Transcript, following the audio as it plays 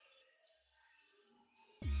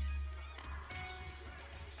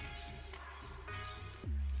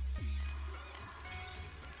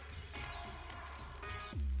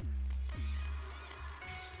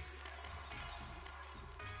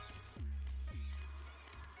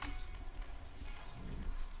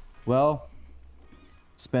Well,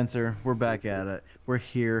 Spencer, we're back at it. We're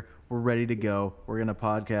here. We're ready to go. We're gonna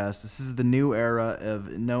podcast. This is the new era of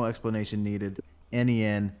no explanation needed.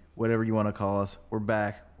 NEN, whatever you want to call us. We're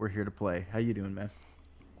back. We're here to play. How you doing, man?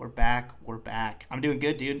 We're back. We're back. I'm doing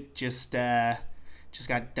good, dude. Just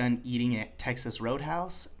got done eating at Texas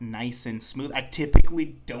Roadhouse, nice and smooth. I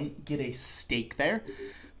typically don't get a steak there,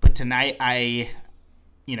 but tonight I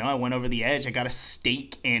went over the edge. I got a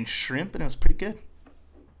steak and shrimp, and it was pretty good.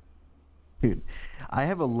 Dude, I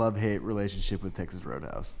have a love-hate relationship with Texas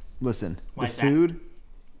Roadhouse. Listen, Why the is that? food.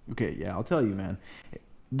 Okay, yeah, I'll tell you, man.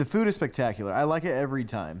 The food is spectacular. I like it every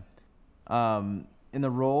time. And the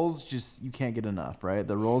rolls, just you can't get enough, right?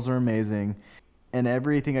 The rolls are amazing, and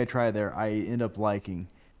everything I try there, I end up liking.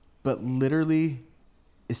 But literally,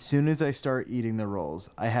 as soon as I start eating the rolls,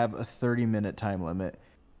 I have a 30-minute time limit,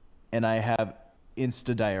 and I have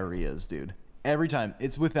insta diarrheas, dude. Every time,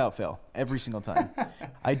 it's without fail, every single time.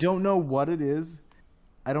 I don't know what it is.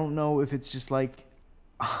 I don't know if it's just like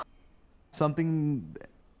something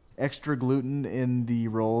extra gluten in the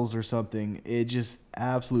rolls or something. It just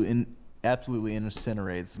absolutely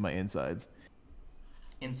incinerates my insides.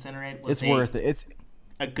 Incinerate was It's worth it. It's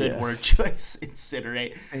a good yeah. word choice.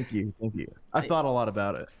 Incinerate. Thank you. I I, thought a lot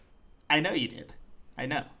about it. I know you did. I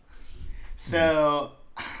know. So,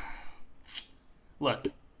 look,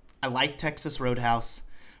 I like Texas Roadhouse.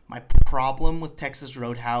 My problem with Texas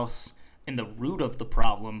Roadhouse and the root of the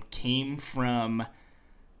problem came from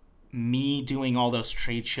me doing all those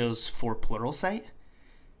trade shows for Pluralsight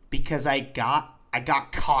because I got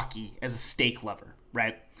cocky as a steak lover,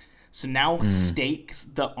 right? So now Mm. steaks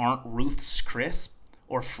that aren't Ruth's Crisp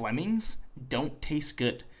or Fleming's don't taste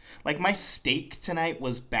good. Like my steak tonight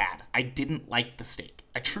was bad. I didn't like the steak.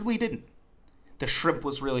 I truly didn't. The shrimp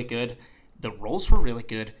was really good. The rolls were really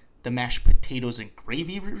good. The mashed potatoes and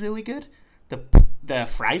gravy were really good. The the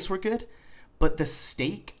fries were good, but the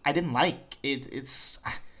steak I didn't like.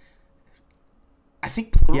 I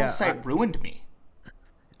think Yeah, Pluralsight ruined me.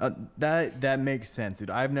 that makes sense, dude.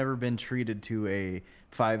 I've never been treated to a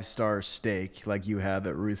five-star steak like you have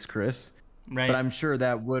at Ruth's Chris, but Right? I'm sure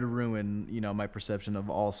that would ruin, my perception of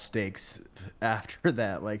all steaks after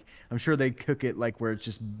that. Like, I'm sure they cook it like where it's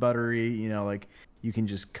just buttery, like you can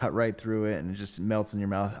just cut right through it and it just melts in your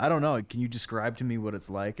mouth. I don't know. Can you describe to me what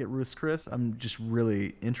it's like at Ruth's Chris? I'm just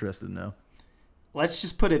really interested now. Let's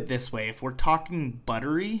just put it this way. If we're talking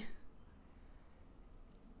buttery,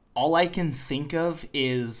 all I can think of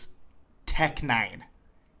is Tech 9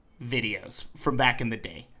 videos from back in the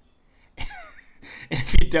day.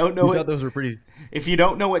 if you don't know You thought what those were pretty. if you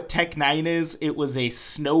don't know what Tech 9 is, it was a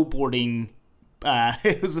snowboarding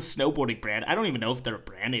it was a snowboarding brand. I don't even know if they're a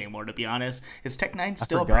brand anymore, to be honest. Is Tech 9 I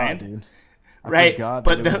still a forgot, brand? dude. I Right, forgot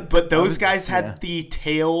that but it was. but I those was. guys Yeah. had the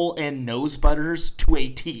tail and nose butters to a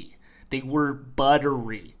T. They were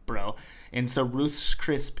buttery, bro. And so Ruth's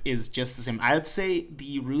Crisp is just the same. I would say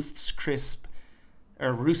the Ruth's Crisp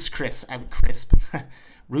or Ruth's Chris, I'm crisp.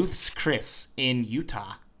 Ruth's Chris in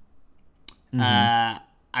Utah. Mm-hmm.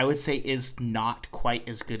 I would say is not quite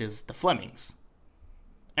as good as the Flemings.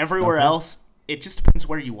 Everywhere Okay. else, it just depends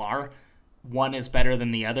where you are. One is better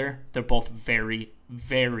than the other. They're both very,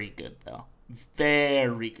 very good, though.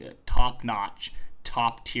 Very good. Top notch,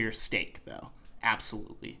 top tier steak, though.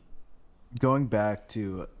 Absolutely. Going back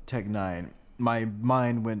to Tech Nine, my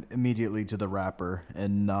mind went immediately to the rapper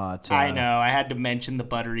and not. I know. I had to mention the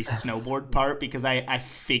buttery snowboard part because I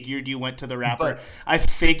figured you went to the rapper. But I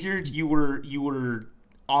figured you were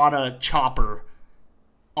on a chopper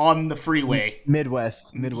on the freeway,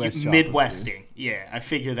 Midwest choppers, dude. Midwesting. Yeah, I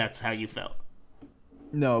figure that's how you felt.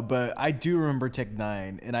 No, but I do remember Tech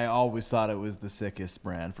Nine, and I always thought it was the sickest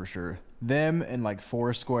brand for sure. Them and like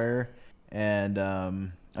Foursquare, and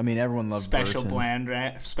I mean everyone loved Special Burton. blend,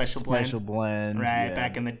 right? Special blend, Special Blend, right? yeah.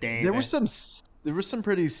 Back in the day, There were some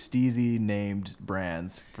pretty steezy named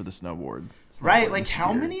brands for the right? snowboarding Like, how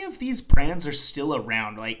sphere. many of these brands are still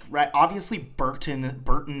around? Like, right? Obviously,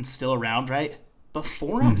 Burton's still around, right? But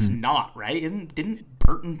Forum's Hmm. not, right? Didn't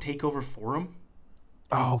Burton take over Forum?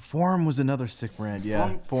 Oh, Forum was another sick brand.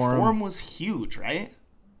 Yeah, Forum Forum. was huge, right?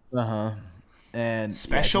 Uh huh. And yeah,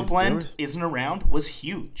 Special dude, there Blend was. isn't around, was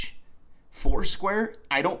huge. Foursquare,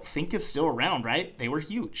 I don't think is still around, right? They were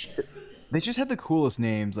huge. They just had the coolest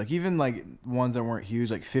names. Like even like ones that weren't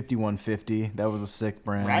huge, like 5150. That was a sick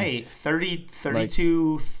brand. Right. 30, Like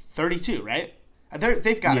 32, 32, right?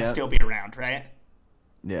 They've got to yeah, still be around, right?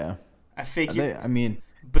 yeah. I figure I mean,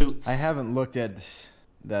 I Boots. haven't looked at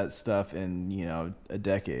that stuff in a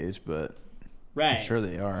decade, but I'm Right. sure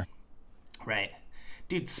they are. Right.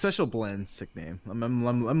 Dude, Special Blend, sick name.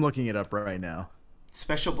 I'm looking it up right now.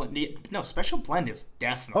 Special Blend. No, Special Blend is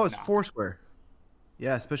definitely Oh, it's not. Foursquare.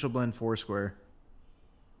 Yeah, Special Blend Foursquare.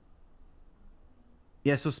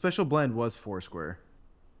 Yeah, so Special Blend was Foursquare.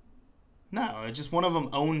 No, just one of them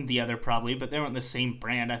owned the other probably, but they weren't the same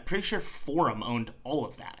brand. I'm pretty sure Forum owned all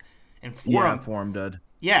of that. And Yeah, Forum, Forum did.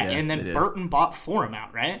 yeah, Yeah, and they then did. Burton bought Forum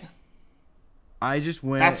out, right? I just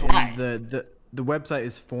went. That's and why. The website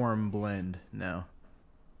is Forum Blend now,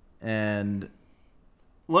 and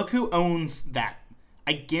Look who owns that.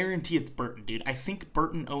 I guarantee it's Burton, dude. I think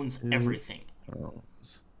Burton owns everything.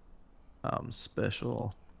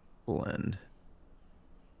 Special Blend.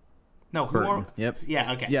 No, who Burton. own? Yep.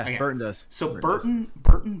 Yeah, okay. Yeah, okay. Burton does. So Burton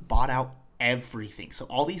Burton bought out everything. So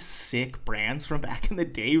all these sick brands from back in the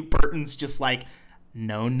day, Burton's just like,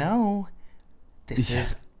 no, this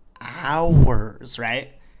is ours, right?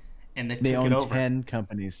 And they They took it own over. 10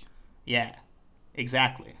 companies. Yeah,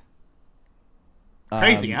 exactly.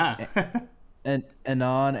 Crazy, huh? And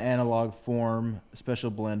Anon, Analog Form, Special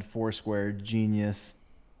Blend, Foursquare, Genius,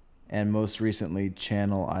 and most recently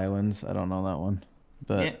Channel Islands. I don't know that one,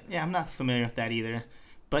 but yeah, I'm not familiar with that either.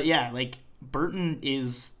 But yeah, like Burton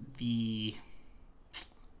is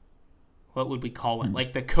what would we call it?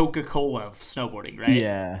 Like the Coca-Cola of snowboarding, right?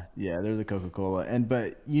 yeah, they're the Coca-Cola.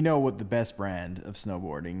 But you know what the best brand of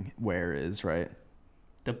snowboarding wear is, right?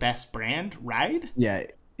 The best brand, Ride? Yeah,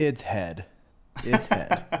 it's Head. It's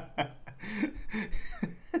Head.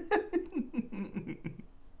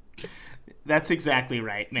 That's exactly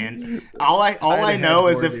right, man. All I know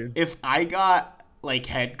is if I got like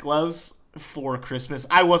head gloves for Christmas,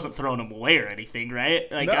 I wasn't throwing them away or anything,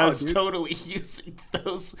 right? Like No, I was dude. totally using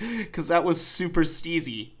those because that was super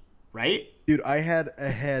steezy, right? Dude, I had a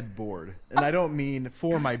headboard, and I don't mean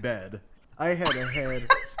for my bed. I had a head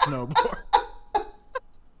snowboard.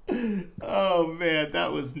 Oh man,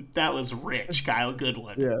 that was rich, Kyle. Good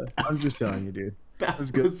one. Yeah, I'm just telling you, dude. That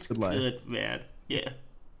was was good life. good, man. Yeah.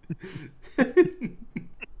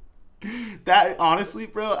 That honestly,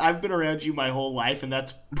 bro, I've been around you my whole life, and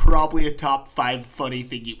that's probably a top 5 funny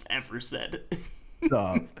thing you've ever said.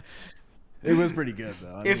 Stop. It was pretty good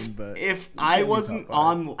though. If I wasn't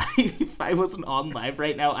on live, if I wasn't on live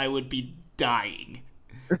right now, I would be dying.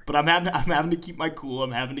 But I'm having to keep my cool.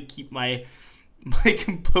 I'm having to keep my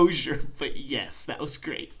composure. But yes, that was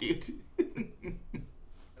great, dude. I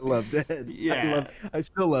loved Head. Yeah. I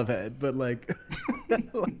still love Head, but like.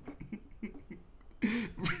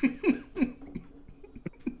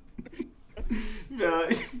 No.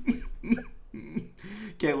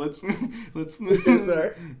 Okay, let's move.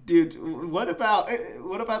 Sorry. Dude, what about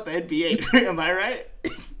the NBA? Am I right?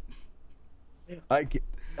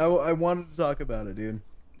 I wanted to talk about it, dude.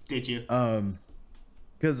 Did you?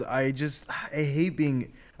 Because I hate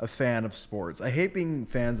being a fan of sports. I hate being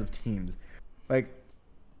fans of teams. Like,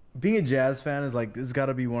 being a Jazz fan is like, it's got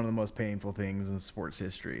to be one of the most painful things in sports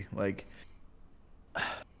history. Like,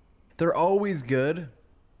 they're always good,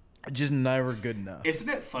 just never good enough. Isn't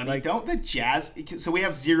it funny? Like- Don't the Jazz? So we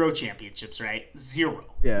have 0 championships, right? 0.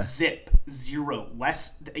 Yeah. Zip. 0.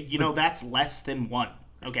 Less. That's less than 1.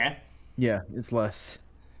 Okay. Yeah, it's less.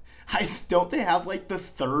 Don't they have like the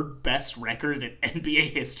 3rd best record in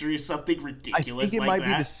NBA history or something I ridiculous think it like might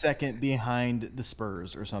be that? the second behind the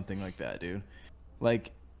Spurs or something like that, dude.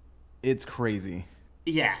 Like, it's crazy.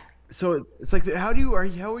 Yeah. So it's like, how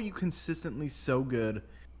are you consistently so good,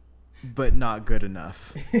 but not good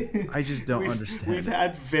enough? I just don't understand. We've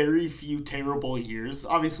had very few terrible years.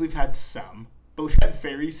 Obviously, we've had some, but we've had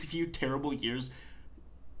very few terrible years.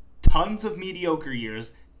 Tons of mediocre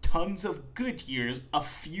years, tons of good years, a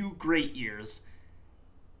few great years,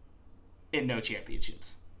 and no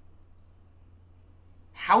championships.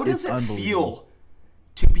 How does It's it unbelievable. feel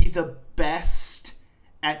to be the best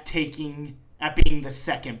at being the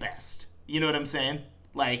second best? You know what I'm saying?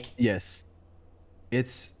 Like, Yes.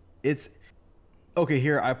 It's okay,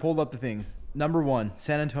 here I pulled up the things. Number 1,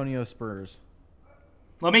 San Antonio Spurs.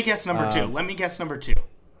 let me guess number 2. Let me guess number 2.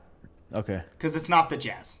 Okay. Because it's not the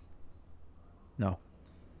Jazz. No.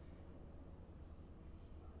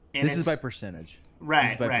 And This is it's- by percentage. Right,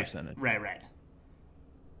 This is by right, percentage. right.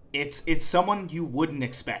 It's someone you wouldn't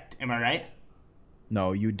expect. Am I right?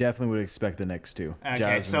 No, you definitely would expect the next 2. Okay,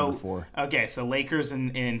 Jazz are number 4. so Lakers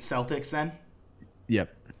and Celtics then.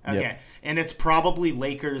 Yep. Okay, Yep. and it's probably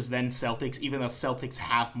Lakers then Celtics, even though Celtics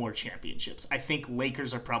have more championships. I think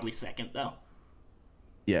Lakers are probably second though.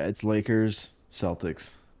 Yeah, it's Lakers,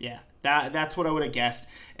 Celtics. Yeah, that's what I would have guessed.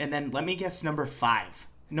 And then let me guess number 5.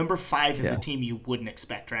 Number 5 is Yeah. a team you wouldn't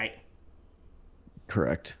expect, right?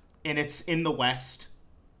 Correct. And it's in the West.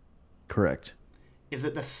 Correct. Is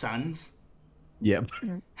it the Suns? Yep.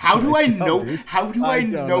 How do I don't, know? dude. How do I I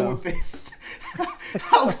don't know know. this?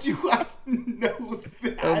 How do I know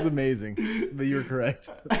That was that? amazing, but you're correct.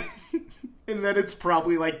 And then it's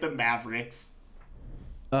probably like the Mavericks.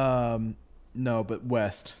 Um, no, but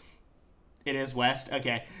West. It is West.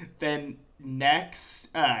 Okay. Then next,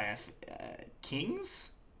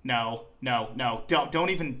 Kings. No, no, no. Don't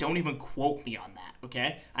even quote me on that.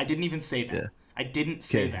 Okay. I didn't even say that. Yeah. I didn't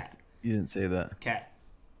say Okay. that. You didn't say that. Okay.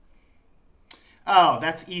 Oh,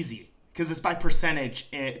 that's easy because it's by percentage.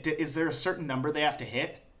 Is there a certain number they have to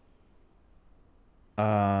hit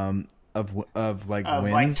Of like of like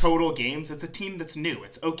wins. total games? It's a team that's new.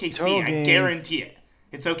 It's OKC. Total I games. guarantee it.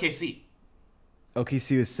 It's OKC.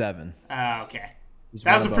 OKC was 7. Okay. It's That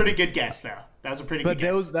right was a above pretty them. good guess, though. That was a pretty But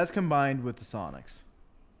good guess. that's combined with the Sonics.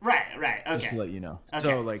 Right, right. Just to Okay. let you know. Okay.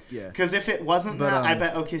 So like yeah. Because if it wasn't But, that, I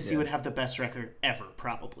bet OKC yeah. would have the best record ever,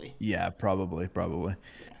 probably. Yeah, probably.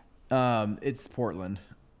 It's Portland.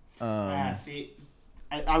 See,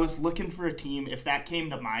 I was looking for a team. If that came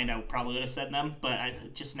to mind, I probably would have said them, but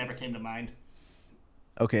it just never came to mind.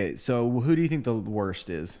 Okay, so who do you think the worst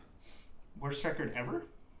is? Worst record ever?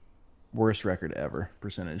 Worst record ever,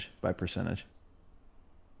 by percentage.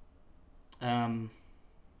 Um,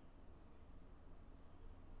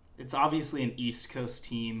 it's obviously an East Coast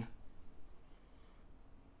team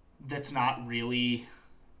that's not really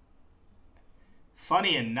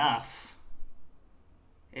funny enough.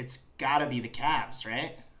 It's got to be the Cavs,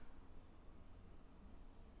 right?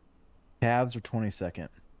 Cavs are 22nd.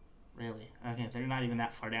 Really? Okay, they're not even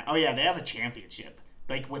that far down. Oh yeah, they have a championship.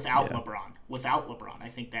 Like without Yeah. LeBron. Without LeBron, I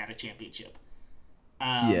think they had a championship.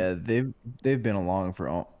 Yeah, they've been along for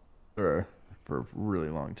a really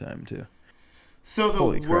long time too. So the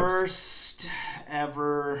Holy crap. worst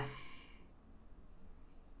ever.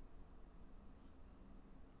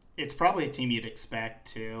 It's probably a team you'd expect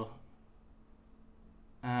too.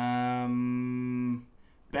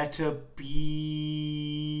 Better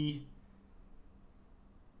be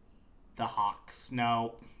the Hawks.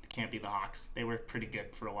 No, it can't be the Hawks. They were pretty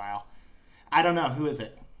good for a while. I don't know. Who is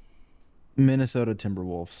it? Minnesota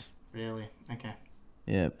Timberwolves. Really? Okay.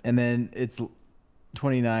 Yeah, and then it's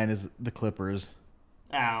 29 is the Clippers,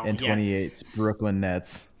 Oh, and yeah. 28 's Brooklyn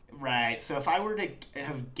Nets. Right. So if I were to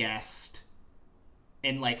have guessed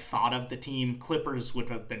and like thought of the team, Clippers would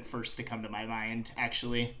have been first to come to my mind.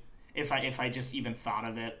 Actually, if I just even thought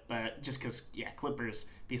of it, but just because Clippers,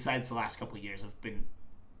 besides the last couple of years, have been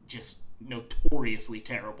just notoriously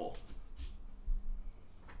terrible.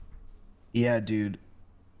 Yeah, dude.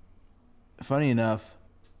 Funny enough,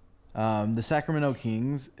 the Sacramento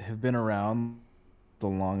Kings have been around the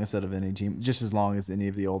longest out of any team, just as long as any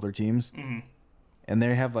of the older teams, and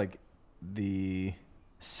they have like the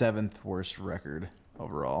 7th worst record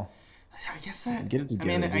overall. I guess that. Get it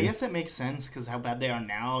together, I dude. guess that makes sense because how bad they are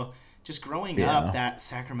now. Just growing Yeah. up, that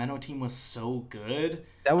Sacramento team was so good.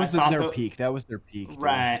 That was I thought their the- peak. That was their peak. Dude.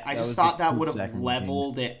 Right. I That just was thought the that peak would have Sacramento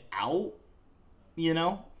leveled it out, you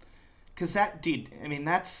know? Because that, dude,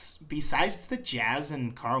 that's, besides the Jazz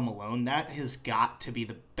and Karl Malone, that has got to be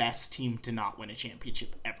the best team to not win a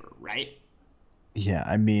championship ever, right? Kings. Yeah,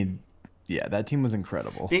 I mean, yeah, that team was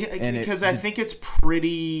incredible. Because I think it's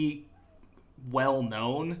pretty well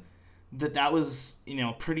known that was,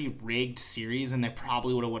 a pretty rigged series, and they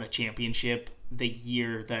probably would have won a championship the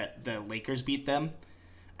year that the Lakers beat them.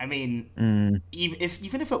 I mean, even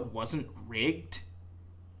if it wasn't rigged,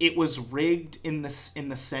 it was rigged in the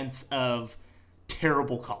sense of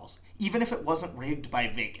terrible calls. Even if it wasn't rigged by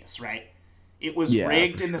Vegas, right? It was Yeah,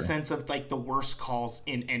 rigged for in the sure. sense of like the worst calls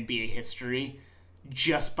in NBA history,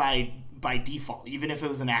 just by default. Even if it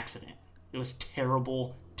was an accident, it was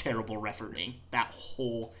terrible, terrible refereeing that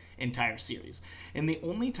whole entire series. And the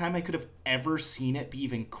only time I could have ever seen it be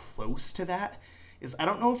even close to that is, I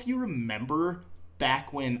don't know if you remember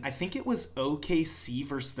back when, I think it was OKC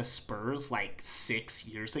versus the Spurs like 6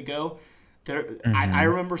 years ago. I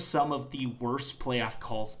remember some of the worst playoff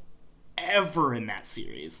calls ever in that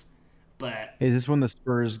series. But Is this when the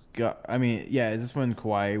Spurs got? I mean, yeah. Is this when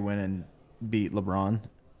Kawhi went and beat LeBron?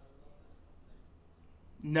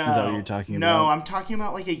 no, Is that what you're talking no, about? I'm talking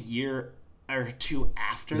about like a year or two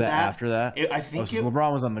after Was that that. after that? I Oh, think so it.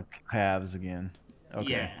 LeBron was on the Cavs again.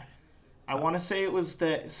 Okay. Yeah. I want to say it was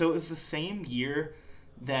the same year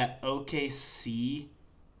that OKC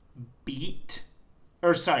beat,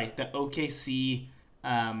 or sorry, the OKC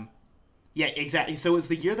yeah, exactly. So it was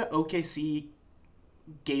the year that OKC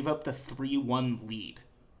gave up the 3-1 lead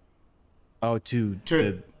Oh, to to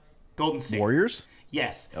the Golden State. Warriors.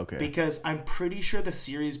 Yes. Okay. Because I'm pretty sure the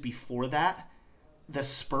series before that, the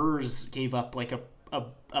Spurs gave up like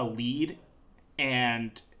a lead,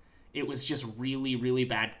 and it was just really, really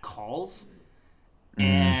bad calls.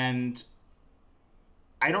 And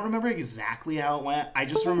I don't remember exactly how it went. I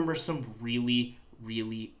just remember some really,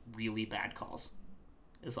 really, really bad calls.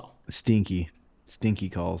 Is all. Stinky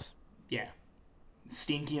calls. Yeah.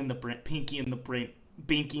 Stinky in the Brent, Pinky in the Brent,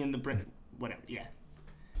 Binky in the Brent, whatever. Yeah.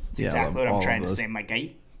 That's exactly what I'm trying to say, my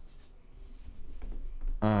guy.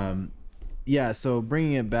 Yeah, so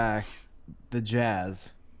bringing it back, the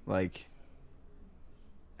Jazz, like,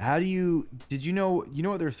 did you know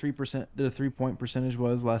what their 3-point percentage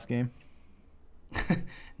was last game?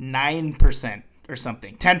 9% or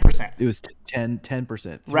something. 10%. It was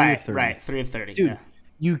 10%. Right. 3 of 30. Dude, yeah.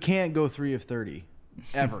 you can't go 3 of 30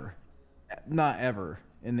 ever. Not ever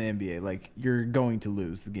in the NBA. Like, you're going to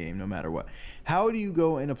lose the game no matter what. How do you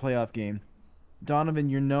go in a playoff game? Donovan,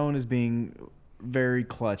 you're known as being very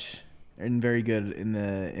clutch and very good in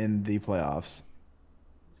the playoffs.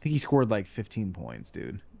 I think he scored like 15 points,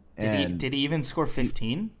 dude. Did he even score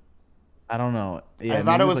 15? I don't know. Yeah, I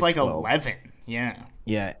thought it was like 12. 11. Yeah.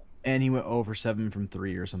 Yeah, and he went over 7 from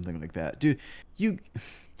 3 or something like that. Dude, you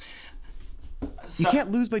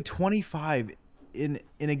can't lose by 25 in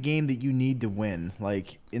a game that you need to win,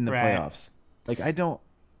 like in the playoffs. Like, I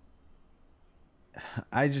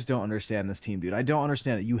just don't understand this team, dude. I don't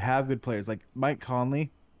understand it. You have good players like Mike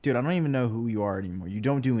Conley. Dude, I don't even know who you are anymore. You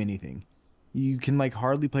don't do anything. You can like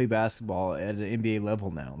hardly play basketball at an NBA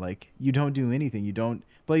level now. Like, you don't do anything. You don't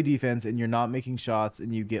play defense, and you're not making shots,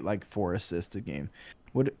 and you get like 4 assists a game.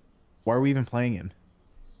 Why are we even playing him?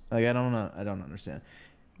 Like, I don't know. I don't understand.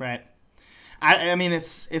 Right. I mean,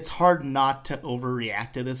 it's hard not to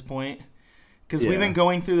overreact at this point because we've been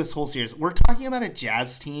going through this whole series. We're talking about a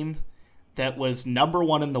Jazz team that was number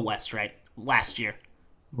 1 in the West, right? Last year.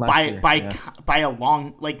 By a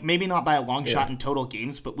long, like, maybe not by a long shot in total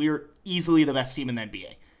games, but we were easily the best team in the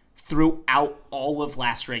NBA throughout all of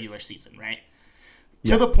last regular season, right?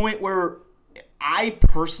 To the point where I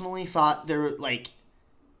personally thought the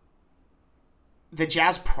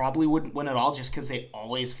Jazz probably wouldn't win at all just because they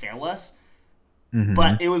always fail us. Mm-hmm.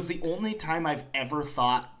 But it was the only time I've ever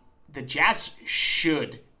thought the Jazz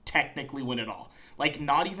should technically win it all. Like,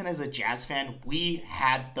 not even as a Jazz fan, we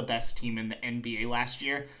had the best team in the NBA last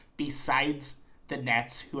year, besides the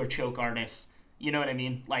Nets, who are choke artists. You know what I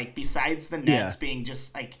mean? Like, besides the Nets being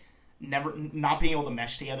just, like, not being able to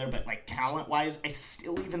mesh together, but, like, talent-wise, I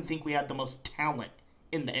still even think we had the most talent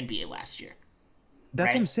in the NBA last year.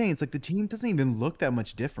 That's what I'm saying. It's like the team doesn't even look that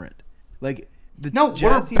much different. Like,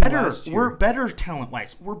 we're better. We're better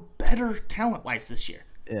talent-wise. We're better talent-wise this year.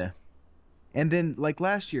 Yeah. And then, like,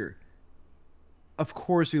 last year, of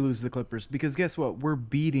course we lose to the Clippers because guess what? We're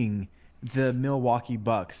beating the Milwaukee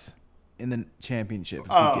Bucks in the championship if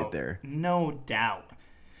we get there. No doubt.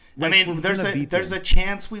 Like, I mean, there's a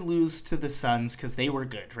chance we lose to the Suns because they were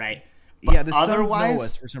good, right? But yeah, the Suns know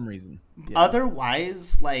us for some reason. Yeah.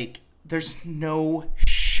 Otherwise, like, there's no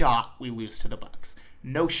shot we lose to the Bucks.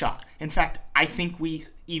 No shot. In fact, I think we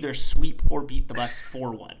either sweep or beat the Bucks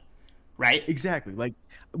 4-1. Right? Exactly. Like,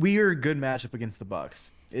 we are a good matchup against the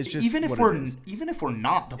Bucks. It's just even if we're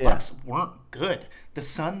not, the Bucks weren't good. The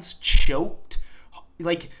Suns choked.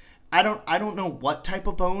 Like, I don't know what type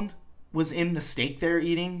of bone was in the steak they're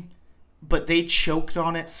eating, but they choked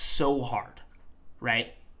on it so hard,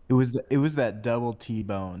 right? It was that double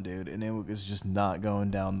T-bone, dude, and it was just not going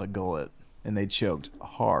down the gullet, and they choked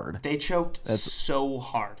hard. They choked so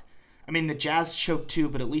hard. I mean, the Jazz choked too,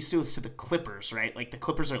 but at least it was to the Clippers, right? Like, the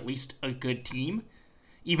Clippers are at least a good team.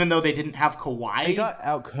 Even though they didn't have Kawhi. They got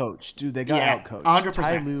outcoached, dude. They got outcoached. 100%.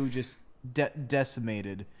 Ty Lue just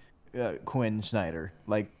decimated Quinn Snyder.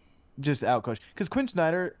 Like, just outcoached. Because Quinn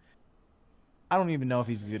Snyder, I don't even know if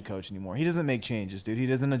he's a good coach anymore. He doesn't make changes, dude. He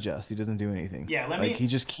doesn't adjust. He doesn't do anything. Yeah, he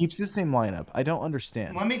just keeps the same lineup. I don't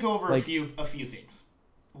understand. Let me go over a few things.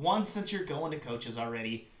 One, since you're going to coaches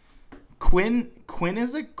already, Quinn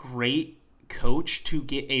is a great coach to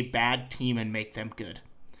get a bad team and make them good.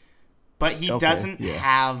 But he doesn't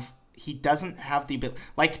have the ability.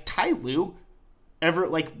 Like, Ty Lue,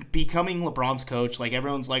 becoming LeBron's coach, like,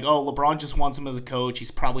 everyone's like, oh, LeBron just wants him as a coach.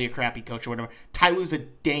 He's probably a crappy coach or whatever. Ty Lue's a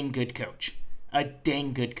dang good coach. A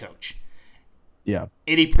dang good coach. Yeah.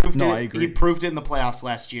 And he proved it. I agree. He proved it in the playoffs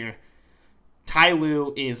last year. Ty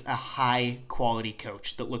Lue is a high-quality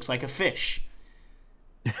coach that looks like a fish.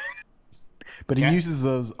 But he uses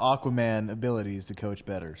those Aquaman abilities to coach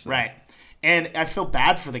better. So. Right. And I feel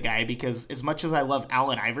bad for the guy because as much as I love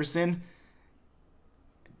Allen Iverson,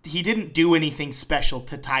 he didn't do anything special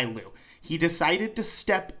to Ty Lue. He decided to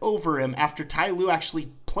step over him after Ty Lue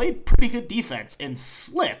actually played pretty good defense and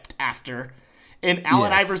slipped after. And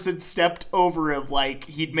Allen Iverson stepped over him like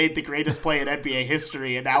he'd made the greatest play in NBA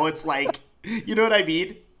history. And now it's like, you know what I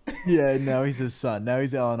mean? Yeah, now he's his son. Now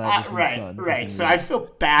he's Allen Iverson's Right, son. right. So I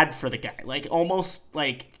feel bad for the guy. Like, almost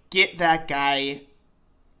like get that guy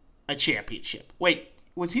a championship. Wait,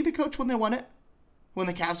 was he the coach when they won it? When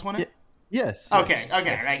the Cavs won it? Yes. Okay, yes,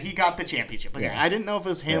 okay, yes. right. He got the championship. Okay, Yeah. I didn't know if it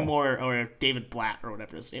was him Yeah. or David Blatt or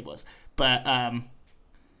whatever his name was. But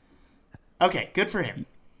okay, good for him.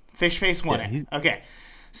 Fishface won Yeah, it. he's- Okay,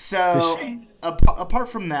 so Fish- apart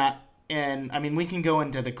from that, and I mean, we can go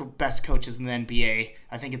into the best coaches in the NBA.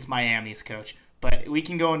 I think it's Miami's coach, but we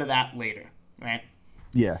can go into that later, right?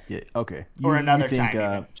 Yeah. Okay. Or another you think, time,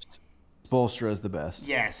 even. Spoelstra is the best.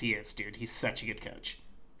 Yes, he is, dude. He's such a good coach.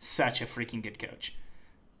 Such a freaking good coach.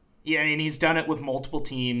 Yeah, I mean, he's done it with multiple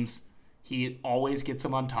teams. He always gets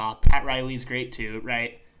them on top. Pat Riley's great too,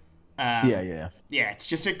 right? Yeah. Yeah, it's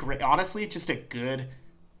just a great. Honestly, it's just a good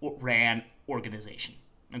ran organization.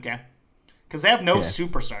 Okay, because they have no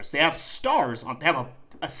superstars. They have stars on. They have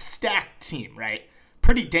a stacked team, right?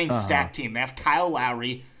 Pretty dang stacked team. They have Kyle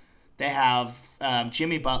Lowry. They have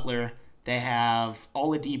Jimmy Butler. They have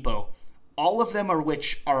Oladipo. All of them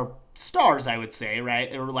are stars, I would say,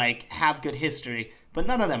 right? Or like have good history, but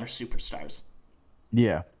none of them are superstars.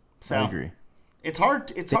 Yeah. So I agree. It's hard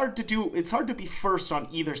to be first on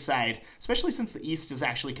either side, especially since the East is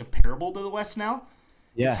actually comparable to the West now.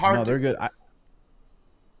 Yeah. It's hard no, to, they're good.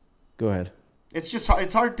 Go ahead.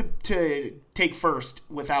 it's hard to take first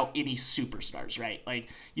without any superstars, right? Like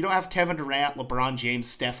you don't have Kevin Durant, LeBron James,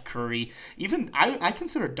 Steph Curry. Even I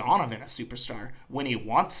consider Donovan a superstar when he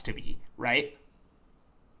wants to be, right?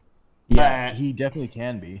 Yeah, But- he definitely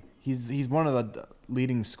can be. He's one of the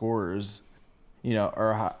leading scorers,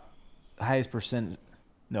 or highest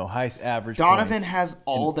average. Donovan points. has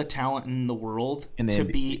all the talent in the world In the to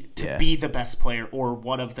NBA, be the best player or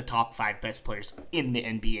one of the top 5 best players in the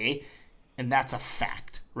NBA, and that's a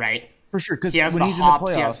fact, right? For sure, because He has when the he's hops, in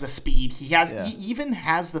the he playoffs, has the speed, he Yeah. even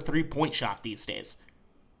has the 3-point shot these days.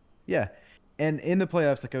 yeah, and in the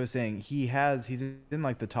playoffs, like I was saying, he's in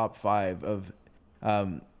like the top 5 of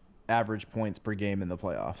average points per game in the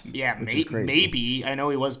playoffs. Yeah, which is crazy. maybe. I know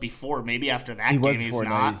he was before. Maybe after that He was game he's before, no,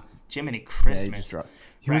 not. he's- Jiminy Yeah, Christmas. he just dropped.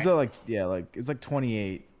 He was Right. at it was like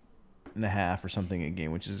 28 and a half or something a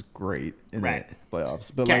game, which is great in Right. the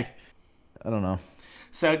playoffs. But Okay. like, I don't know.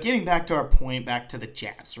 So getting back to our point, back to the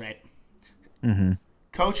Jazz, right? Mm-hmm.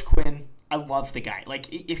 Coach Quinn, I love the guy. Like,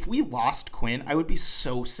 if we lost Quinn, I would be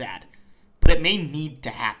so sad. But it may need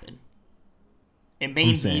to happen. It may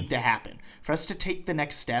Insane. need to happen. For us to take the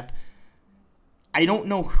next step, I don't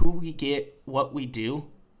know who we get, what we do.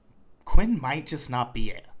 Quinn might just not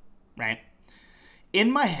be it, right?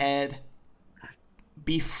 In my head,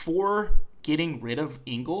 before getting rid of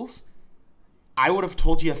Ingles, I would have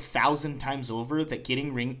told you 1,000 times over that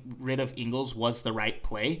getting rid of Ingles was the right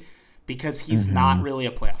play because he's not really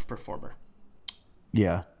a playoff performer.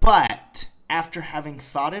 Yeah. But after having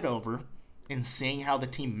thought it over and seeing how the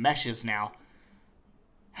team meshes now,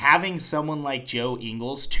 having someone like Joe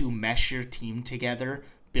Ingles to mesh your team together,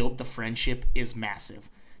 build the friendship is massive.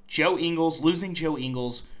 Losing Joe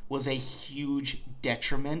Ingles was a huge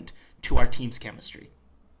detriment to our team's chemistry.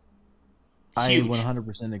 Huge. I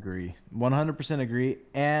 100% agree. 100% agree.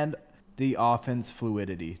 And the offense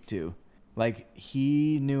fluidity, too. Like,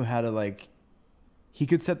 he knew how to, he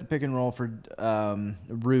could set the pick and roll for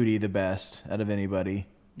Rudy the best out of anybody.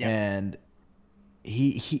 Yep. And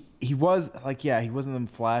he was, he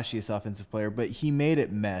wasn't the flashiest offensive player, but he made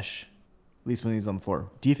it mesh, at least when he was on the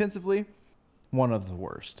floor. Defensively, one of the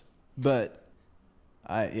worst. But,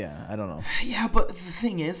 I don't know. Yeah, but the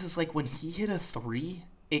thing is like when he hit a 3,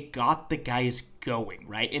 it got the guys going,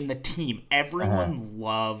 right? In the team, everyone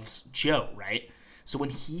loves Joe, right? So when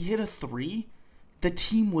he hit a 3, the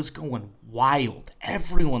team was going wild.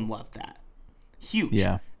 Everyone loved that. Huge.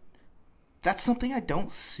 Yeah. That's something I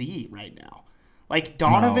don't see right now. Like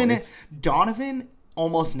Donovan, No, Donovan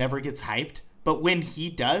almost never gets hyped, but when he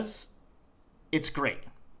does, it's great.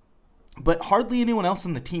 But hardly anyone else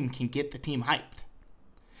on the team can get the team hyped.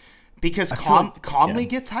 Because Conley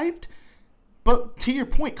gets hyped, but to your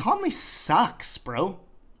point, Conley sucks, bro.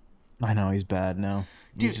 I know, he's bad now.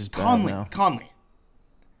 He's Dude, just bad now. Conley,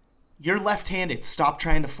 you're left-handed. Stop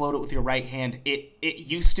trying to float it with your right hand. It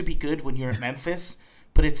used to be good when you're at Memphis,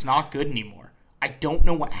 but it's not good anymore. I don't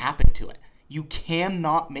know what happened to it. You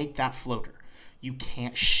cannot make that floater. You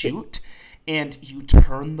can't shoot, and you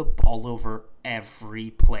turn the ball over every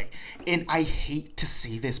play. And I hate to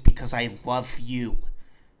say this because I love you.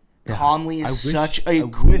 Conley is such a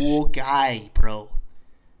cool guy, bro.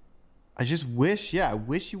 I just wish, yeah, I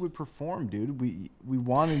wish you would perform, dude. We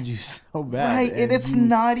wanted you so bad, Right, and and it's you,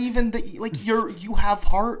 not even the like you have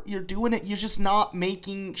heart, you're doing it, you're just not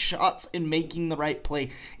making shots and making the right play.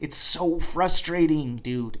 It's so frustrating,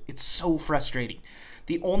 dude. It's so frustrating.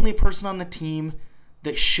 The only person on the team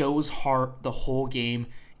that shows heart the whole game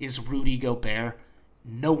is Rudy Gobert.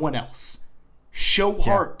 No one else. Show yeah,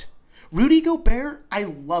 heart. Rudy Gobert, I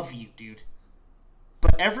love you, dude.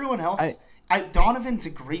 But everyone I else, Donovan's a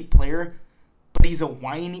great player, but he's a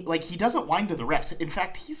whiny. Like he doesn't whine to the refs. In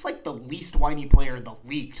fact, he's like the least whiny player in the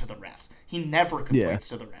league to the refs. He never yeah, complains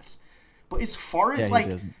to the refs. But as far yeah, as he like,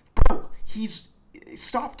 doesn't. bro, he's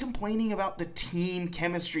stop complaining about the team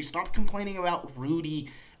chemistry. Stop complaining about Rudy.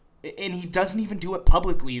 And he doesn't even do it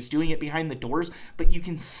publicly. He's doing it behind the doors. But you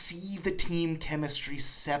can see the team chemistry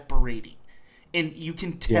separating, and you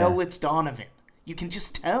can Yeah, tell it's Donovan. You can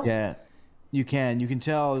just tell. yeah. You can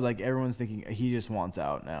tell like everyone's thinking he just wants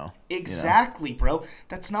out now. You know? Exactly, bro.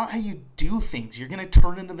 That's not how you do things. You're gonna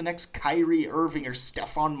turn into the next Kyrie Irving or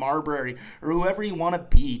Stephon Marbury or whoever you want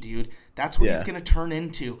to be, dude. That's what he's Yeah. gonna turn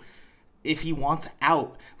into if he wants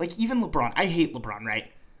out. Like even LeBron. I hate LeBron,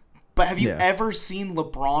 right? But have you Yeah. ever seen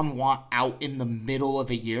LeBron want out in the middle of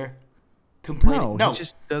a year? Complaining? No, he No,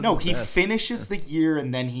 just does no. his He best. finishes the year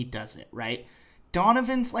and then he does it, right?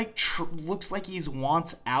 Donovan's like looks like he's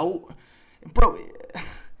wants out, bro.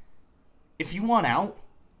 If you want out,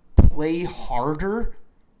 play harder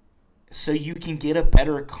so you can get a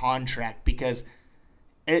better contract because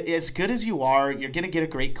as good as you are, you're going to get a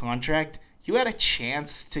great contract. You had a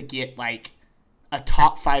chance to get like a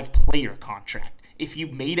top 5 player contract if you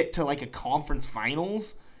made it to like a conference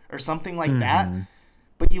finals or something like that. Hmm.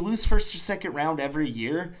 But you lose first or second round every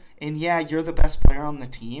year, and yeah, you're the best player on the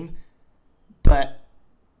team. But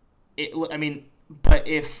I mean, but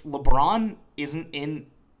if LeBron isn't in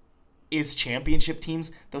is championship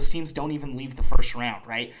teams, those teams don't even leave the first round,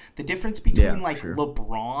 right? The difference Yeah, between for like sure.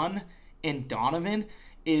 LeBron and Donovan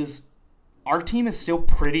is our team is still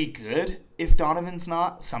pretty good if Donovan's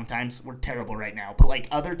not. Sometimes we're terrible right now, but like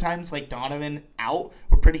other times, like Donovan out,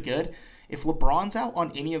 we're pretty good. If LeBron's out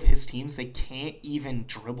on any of his teams, they can't even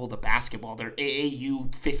dribble the basketball. They're AAU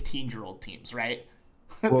 15-year-old teams, right?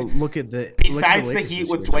 Well, look at the Besides the Lakers Heat this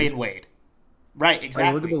with year, dude. Dwayne Wade. Right,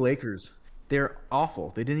 Like, look at the exactly. Lakers. They're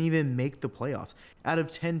awful. They didn't even make the playoffs. Out of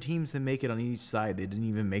 10 teams that make it on each side, they didn't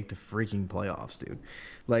even make the freaking playoffs, dude.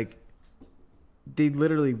 Like, they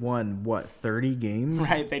literally won, what, 30 games?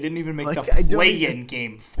 Right, they didn't even make the Like, I don't play-in even.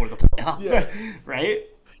 game for the playoff. Yeah. Right?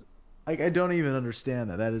 Like, I don't even understand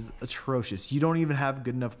that. That is atrocious. You don't even have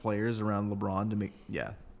good enough players around LeBron to make.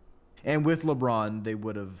 Yeah. And with LeBron, they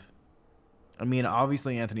would have. I mean,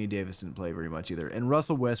 obviously, Anthony Davis didn't play very much either. And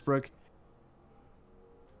Russell Westbrook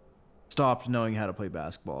stopped knowing how to play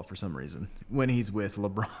basketball for some reason when he's with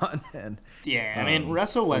LeBron. And Yeah, I mean,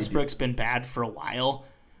 Russell they do. Westbrook's been bad for a while,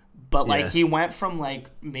 but like Yeah. he went from like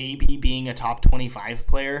maybe being a top 25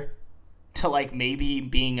 player to like maybe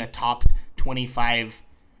being a top 25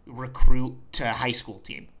 recruit to a high school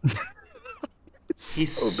team.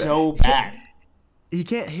 He's so bad. He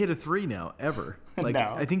can't hit a three now ever. Like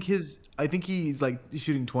No. I think he's like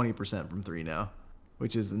shooting 20% from three now,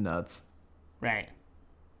 which is nuts. Right.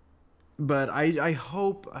 But I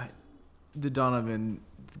hope the Donovan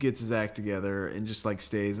gets his act together and just like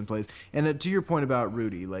stays and plays. And to your point about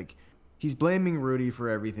Rudy, like he's blaming Rudy for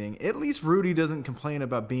everything. At least Rudy doesn't complain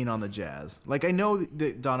about being on the Jazz. Like I know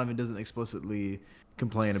that Donovan doesn't explicitly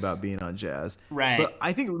complain about being on Jazz, Right. but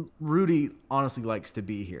I think Rudy honestly likes to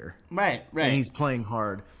be here Right, and right. he's playing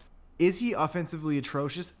hard. Is he offensively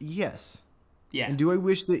atrocious? Yes. Yeah. And do I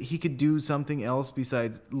wish that he could do something else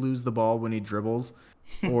besides lose the ball when he dribbles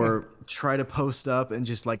or try to post up and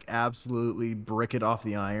just like absolutely brick it off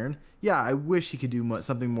the iron? Yeah, I wish he could do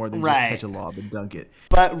something more than just Right. catch a lob and dunk it.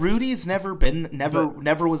 But Rudy's never But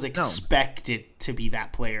never was no, expected to be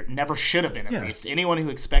that player. Never should have been at yeah, least. Anyone who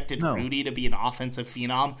expected no, Rudy to be an offensive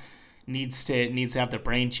phenom needs to have their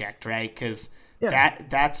brain checked, right? Because yeah.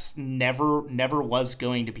 that's never was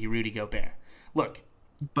going to be Rudy Gobert. Look,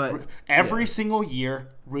 But every yeah, single year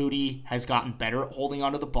Rudy has gotten better at holding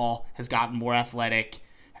onto the ball, has gotten more athletic,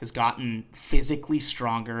 has gotten physically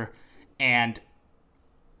stronger, and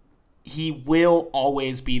he will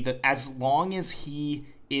always be as long as he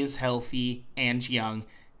is healthy and young,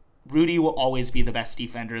 Rudy will always be the best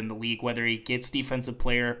defender in the league, whether he gets defensive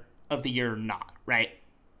player of the year or not, right?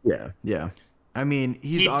 yeah, yeah. I mean,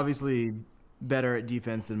 he's He obviously better at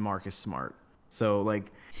defense than Marcus Smart. So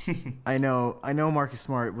like, I know Marcus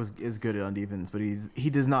Smart is good on defense, but he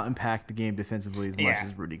does not impact the game defensively as much Yeah.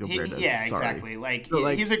 as Rudy Gobert does. Yeah, Sorry. exactly. Like, But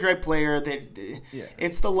like, he's a great player. That yeah,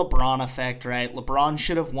 It's the LeBron effect, right? LeBron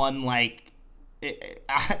should have won. Like,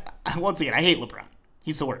 once again, I hate LeBron.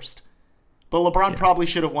 He's the worst. But LeBron probably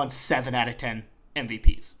should have won 7 out of 10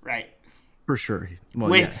 MVPs, right? for sure.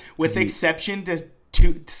 Well, With exception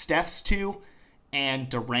to Steph's 2 and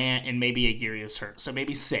Durant, and maybe a year he was hurt, so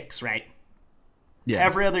maybe 6, right? yeah,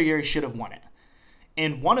 Every other year he should have won it.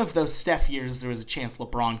 In one of those Steph years, there was a chance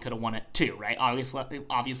LeBron could have won it too, right?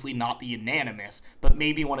 Obviously not the unanimous, but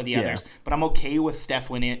maybe one of the others. But I'm okay with Steph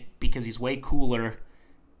winning it because he's way cooler,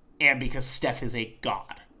 and because Steph is a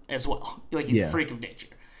god as well. Like, he's a freak of nature.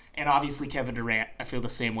 And obviously Kevin Durant, I feel the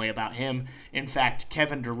same way about him. In fact,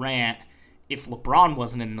 Kevin Durant, if LeBron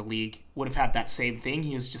wasn't in the league, would have had that same thing.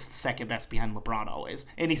 He was just the second best behind LeBron always.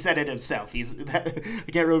 And he said it himself. I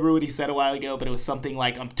can't remember what he said a while ago, but it was something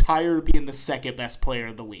like, I'm tired of being the second best player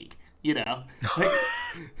in the league. You know?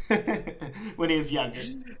 When he was younger.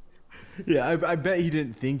 Yeah, I bet he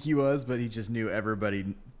didn't think he was, but he just knew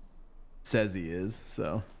everybody says he is.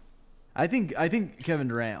 So I think Kevin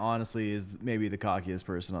Durant honestly is maybe the cockiest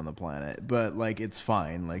person on the planet, but like, it's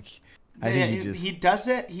fine. Like, I think he does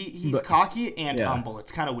it. He's cocky and humble.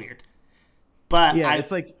 It's kind of weird, but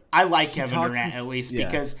it's like, I like Kevin Durant at least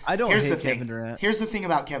because I don't here's hate the thing. Kevin Durant. Here's the thing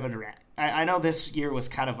about Kevin Durant. I know this year was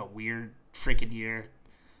kind of a weird freaking year.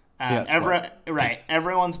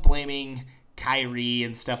 Everyone's blaming Kyrie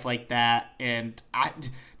and stuff like that, and I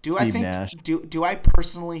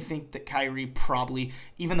personally think that Kyrie probably,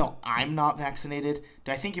 even though I'm not vaccinated,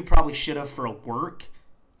 do I think he probably should have for a work?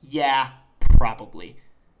 Yeah, probably.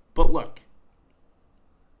 But look,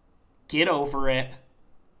 get over it.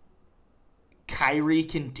 Kyrie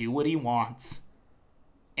can do what he wants.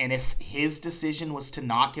 And if his decision was to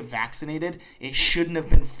not get vaccinated, it shouldn't have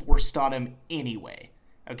been forced on him anyway.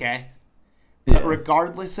 Okay? Yeah. But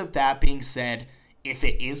regardless of that being said, if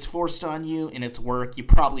it is forced on you and it's work, you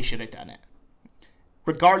probably should have done it.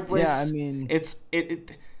 Regardless, I mean,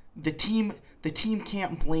 the team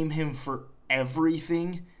can't blame him for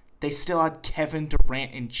everything. They still had Kevin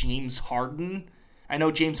Durant and James Harden. I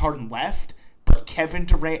know James Harden left, but Kevin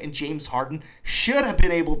Durant and James Harden should have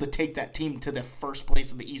been able to take that team to the first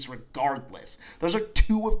place in the East regardless. Those are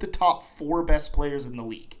 2 of the top 4 best players in the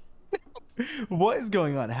league. What is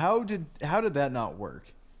going on? How did that not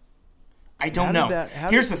work? I don't know.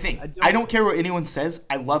 Here's the thing. I don't care what anyone says.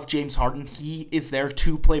 I love James Harden. He is there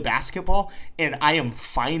to play basketball, and I am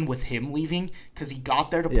fine with him leaving because he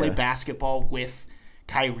got there to play basketball with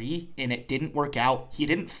Kyrie, and it didn't work out. He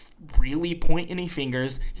didn't really point any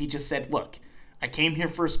fingers. He just said, look, I came here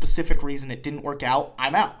for a specific reason. It didn't work out.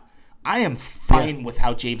 I'm out. I am fine with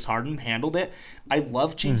how James Harden handled it. I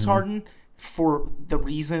love James Harden for the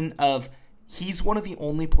reason of he's one of the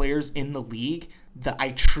only players in the league that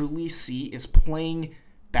I truly see is playing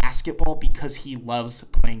basketball because he loves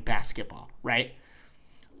playing basketball, right?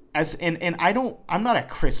 I'm not a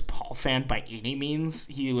Chris Paul fan by any means.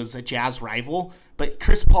 He was a Jazz rival, but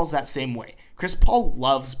Chris Paul's that same way. Chris Paul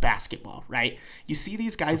loves basketball, right? You see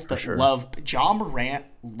these guys that love, Ja Morant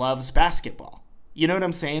loves basketball. You know what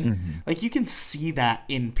I'm saying? Mm-hmm. Like, you can see that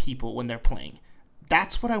in people when they're playing.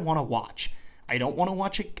 That's what I want to watch. I don't want to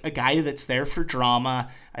watch a guy that's there for drama.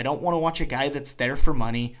 I don't want to watch a guy that's there for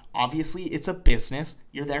money. Obviously, it's a business.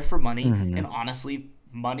 You're there for money. Mm-hmm. And honestly,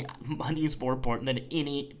 money is more important than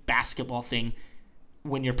any basketball thing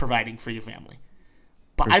when you're providing for your family.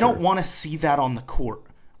 But I don't want to see that on the court.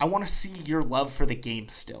 I want to see your love for the game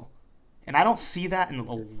still. And I don't see that in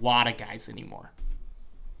a lot of guys anymore.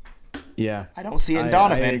 Yeah. I don't see it in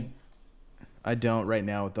Donovan. I don't right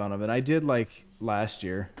now with Donovan. I did like last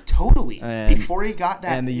year. Totally. Before he got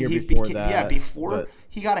that. And the year before that. Yeah, before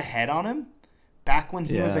he got ahead on him. Back when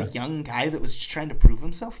he was a young guy that was just trying to prove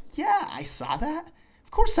himself. Yeah, I saw that.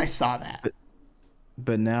 Of course I saw that.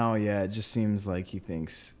 But now, it just seems like he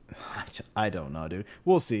thinks, I don't know, dude.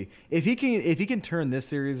 We'll see. If he can turn this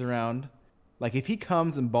series around, like if he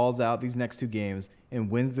comes and balls out these next 2 games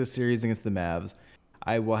and wins this series against the Mavs,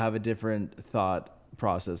 I will have a different thought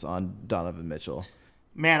process on Donovan Mitchell.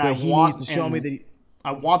 Man, I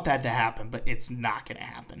want that to happen, but it's not going to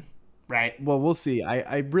happen, right? Well, we'll see.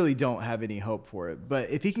 I really don't have any hope for it. But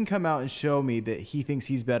if he can come out and show me that he thinks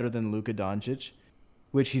he's better than Luka Doncic,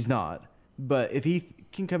 which he's not, but if he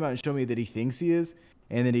can come out and show me that he thinks he is,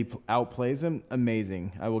 and then he outplays him,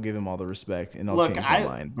 amazing. I will give him all the respect, and I'll change my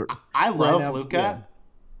mind. I love Luka. Yeah.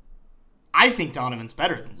 I think Donovan's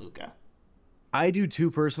better than Luka. I do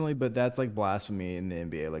too personally, but that's like blasphemy in the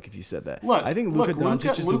NBA. Like if you said that, I Look, think Luka look,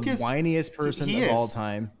 Doncic is the Luka's whiniest person he of all is.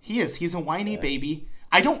 time. He is. He's a whiny Yeah. baby.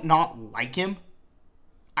 I don't not like him.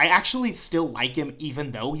 I actually still like him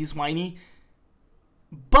even though he's whiny.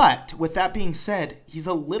 But with that being said, he's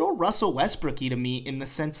a little Russell Westbrooky to me in the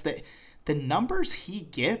sense that the numbers he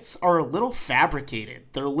gets are a little fabricated.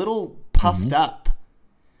 They're a little puffed up.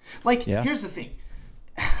 Like, Yeah. here's the thing.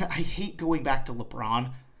 I hate going back to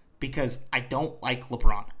LeBron because I don't like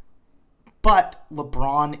LeBron. But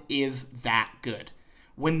LeBron is that good.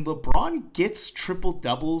 When LeBron gets triple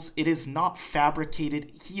doubles, it is not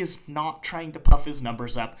fabricated. He is not trying to puff his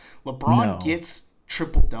numbers up. LeBron No. gets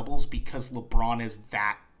triple doubles because LeBron is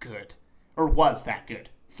that good. Or was that good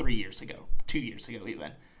 3 years ago, 2 years ago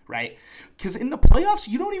even, right? Because in the playoffs,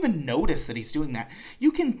 you don't even notice that he's doing that.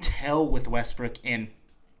 You can tell with Westbrook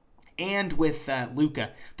and with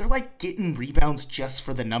Luka, they're like getting rebounds just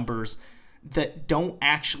for the numbers that don't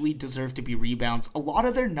actually deserve to be rebounds. A lot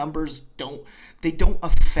of their numbers don't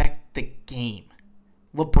affect the game.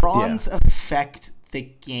 LeBron's affect the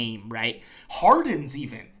game, right? Harden's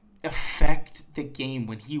even affect the game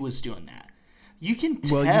when he was doing that. You can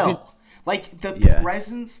tell. Like the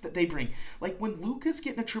presence that they bring. Like when Luka's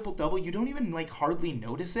getting a triple double, you don't even like hardly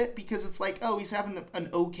notice it because it's like, oh, he's having an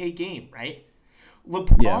okay game, right?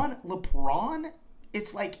 LeBron,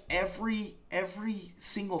 it's like every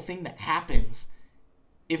single thing that happens,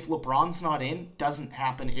 if LeBron's not in, doesn't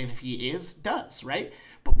happen. If he is, does, right?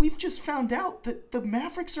 But we've just found out that the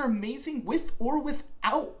Mavericks are amazing with or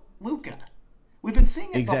without Luka. We've been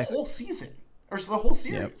seeing it the whole season, or the whole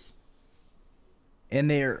series. And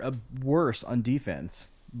they are worse on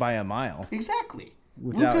defense by a mile. Exactly.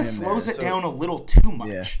 Luka slows it down a little too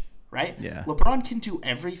much, right? Yeah. LeBron can do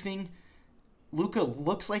everything. Luka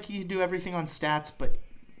looks like he can do everything on stats, but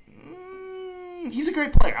he's a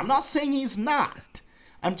great player. I'm not saying he's not.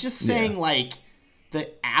 I'm just saying, like, the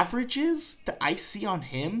averages that I see on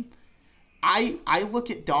him, I look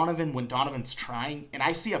at Donovan when Donovan's trying, and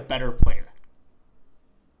I see a better player.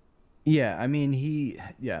 Yeah, I mean,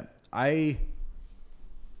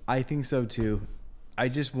 I think so too. I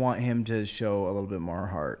just want him to show a little bit more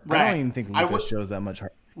heart. Right. I don't even think Luka shows that much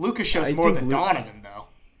heart. Luka shows more than Donovan, though.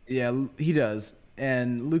 Yeah, he does.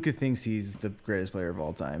 And Luka thinks he's the greatest player of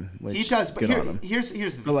all time. Which, he does, but here's the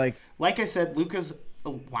thing. Like I said, Luka's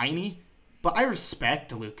whiny, but I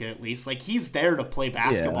respect Luka at least. Like, he's there to play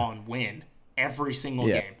basketball and win every single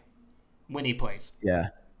game when he plays. Yeah.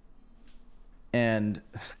 And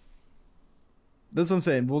that's what I'm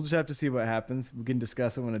saying. We'll just have to see what happens. We can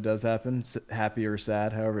discuss it when it does happen, happy or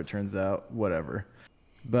sad, however it turns out, whatever.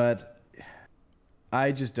 But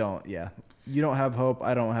I just don't, You don't have hope.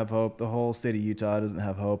 I don't have hope. The whole state of Utah doesn't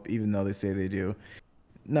have hope, even though they say they do.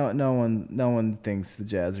 No one thinks the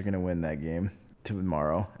Jazz are going to win that game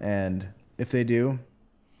tomorrow. And if they do,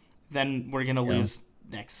 then we're going to lose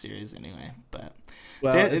next series anyway. But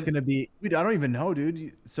it's going to be – I don't even know,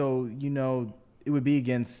 dude. So, it would be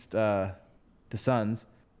against the Suns.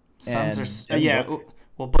 Suns are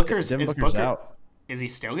well, Booker's out. Is he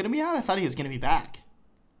still going to be out? I thought he was going to be back.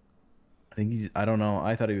 I don't know.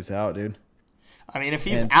 I thought he was out, dude. I mean, if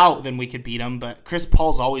he's out, then we could beat him. But Chris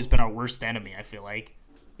Paul's always been our worst enemy, I feel like.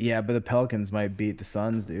 Yeah, but the Pelicans might beat the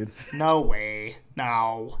Suns, dude. No way.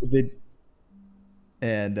 No. Isn't it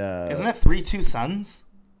 3-2 Suns?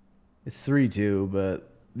 It's 3-2,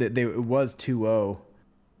 but it was 2-0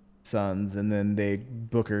 Suns, and then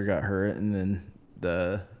Booker got hurt, and then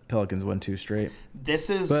the Pelicans won 2 straight. This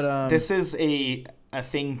is a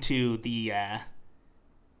thing to the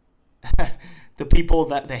the people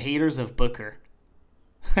the haters of Booker.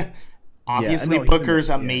 Obviously, Booker's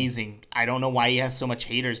amazing. I don't know why he has so much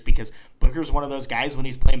haters, because Booker's one of those guys, when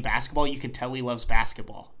he's playing basketball, you can tell he loves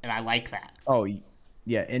basketball, and I like that. Oh,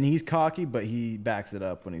 yeah, and he's cocky, but he backs it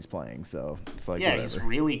up when he's playing, so it's like whatever. He's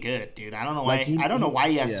really good, dude. I don't know why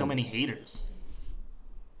he has so many haters.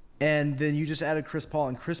 And then you just added Chris Paul,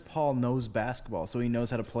 and Chris Paul knows basketball, so he knows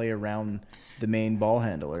how to play around the main ball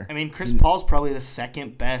handler. I mean, Chris Paul's probably the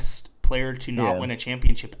second best player to not win a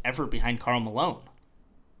championship ever behind Karl Malone.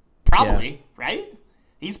 Probably, right?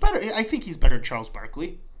 He's better. I think he's better than Charles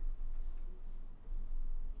Barkley.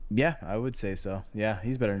 Yeah, I would say so. Yeah,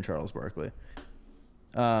 he's better than Charles Barkley.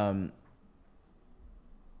 But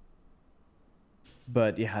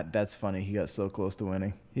yeah, that's funny. He got so close to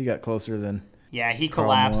winning. He got closer than. Yeah, he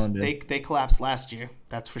collapsed. They collapsed last year.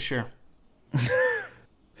 That's for sure.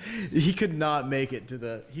 He could not make it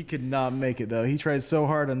though. He tried so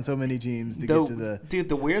hard on so many teams to get to the. Dude,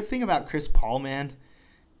 the weird thing about Chris Paul, man,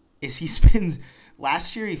 is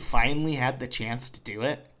last year he finally had the chance to do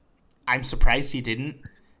it. I'm surprised he didn't.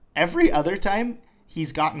 Every other time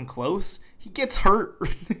he's gotten close, he gets hurt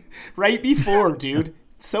right before, dude.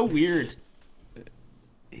 It's so weird.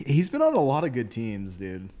 He's been on a lot of good teams,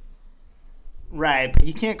 dude. Right, but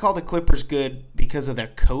you can't call the Clippers good because of their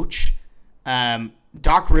coach.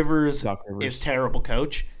 Doc Rivers is terrible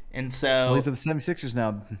coach, and so well, he's at the 76ers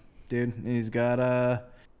now, dude, and he's got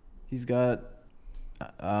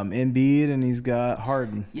Embiid and he's got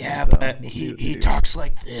Harden. Yeah, so but he talks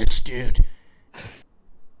like this, dude.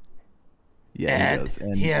 Yeah, and he does.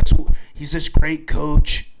 And he's this great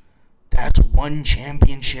coach that's won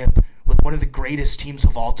championship with one of the greatest teams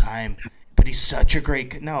of all time. But he's such a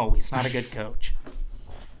great... No, he's not a good coach.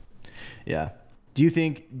 Yeah. Do you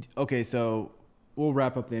think... Okay, so we'll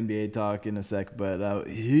wrap up the NBA talk in a sec, but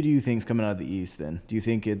who do you think is coming out of the East then? Do you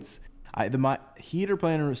think it's... the Heat are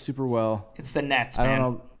playing super well. It's the Nets, man. I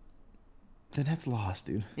don't know. The Nets lost,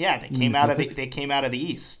 dude. Yeah, they came out of the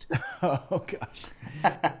East. Oh, gosh.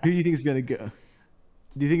 Who do you think is going to go?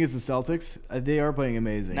 Do you think it's the Celtics? They are playing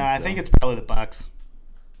amazing. No, I think it's probably the Bucks.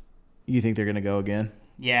 You think they're going to go again?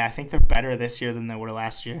 Yeah, I think they're better this year than they were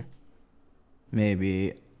last year.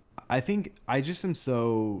 Maybe. I think I just am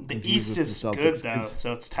so... The East is good, though,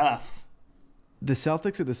 so it's tough. The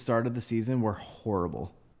Celtics at the start of the season were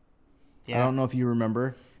horrible. Yeah. I don't know if you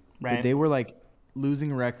remember. Right. But they were, like,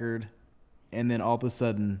 losing record, and then all of a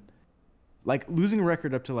sudden... Like, losing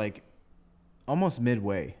record up to, like, almost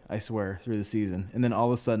midway, I swear, through the season. And then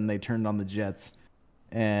all of a sudden they turned on the Jets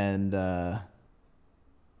and... are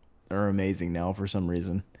amazing now for some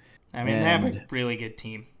reason. I mean, they have a really good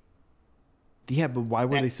team. Yeah, but why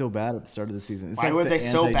were they so bad at the start of the season? Why were they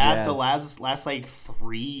so bad the last like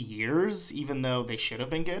 3 years, even though they should have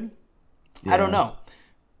been good? Yeah. I don't know.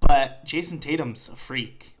 But Jason Tatum's a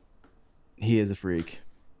freak. He is a freak.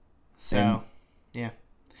 So, yeah.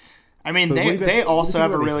 I mean, they also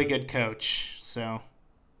have a really good coach. So,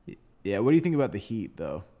 yeah. What do you think about the Heat,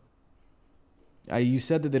 though? You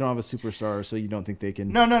said that they don't have a superstar, so you don't think they can...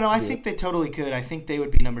 No. I think they totally could. I think they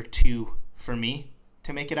would be number 2 for me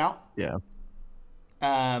to make it out. Yeah.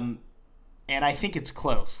 And I think it's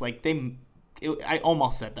close. Like I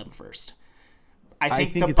almost said them first. I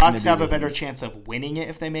think the Bucks have a better chance of winning it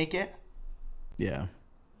if they make it. Yeah.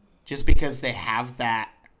 Just because they have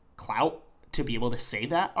that clout to be able to say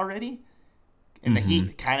that already. And the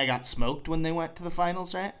Heat kind of got smoked when they went to the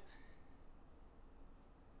finals, right?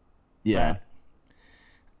 Yeah.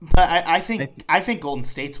 But I think Golden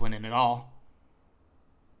State's winning it all.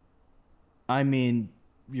 I mean,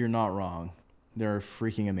 you're not wrong. They're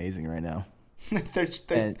freaking amazing right now. they're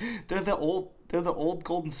the old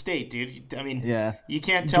Golden State, dude. I mean, yeah. You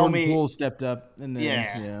can't tell Jordan me. Poole stepped up, and then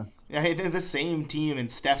yeah, they're the same team, and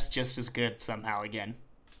Steph's just as good somehow again.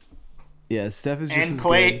 Yeah, Steph is just and as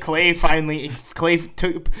Clay. good.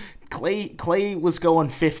 Clay was going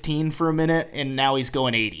 15 for a minute, and now he's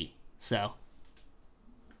going 80. So.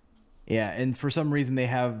 Yeah, and for some reason they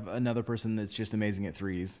have another person that's just amazing at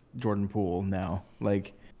threes, Jordan Poole now.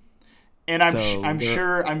 Like, and I'm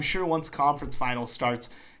sure once conference finals starts,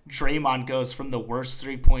 Draymond goes from the worst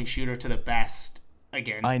 3-point shooter to the best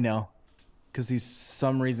again. I know, because he's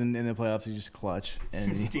some reason in the playoffs he's just clutch.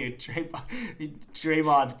 And dude,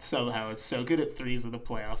 Draymond somehow is so good at threes in the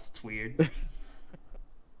playoffs. It's weird.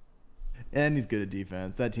 And he's good at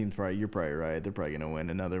defense. That team's you're probably right. They're probably gonna win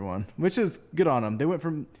another one, which is good on them. They went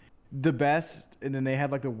from the best, and then they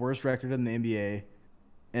had like the worst record in the NBA,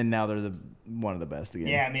 and now they're one of the best again.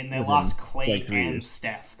 Yeah, I mean they lost Clay and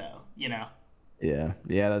Steph though, you know. Yeah,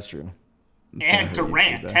 that's true. And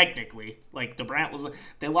Durant, technically, like Durant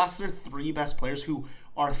they lost their 3 best players, who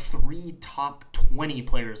are 3 top 20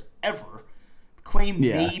 players ever. Clay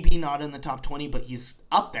maybe not in the top 20, but he's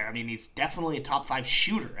up there. I mean, he's definitely a top 5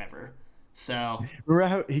 shooter ever. So remember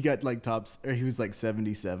how he got like tops, or he was like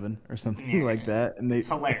 77 or something like that, and it's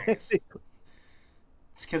hilarious.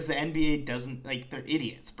 It's because the NBA doesn't they're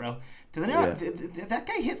idiots, bro. Do they know that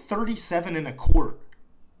guy hit 37 in a quarter?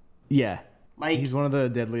 Yeah, like he's one of the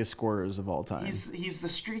deadliest scorers of all time. He's the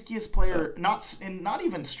streakiest player, not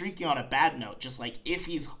even streaky on a bad note. Just like if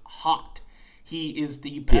he's hot, he is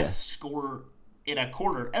the best scorer in a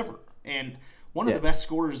quarter ever, and one of the best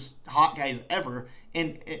scorers, hot guys ever.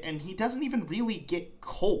 And he doesn't even really get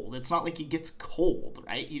cold. It's not like he gets cold,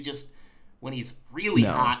 right? He just, when he's really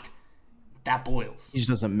hot, that boils. He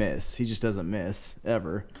just doesn't miss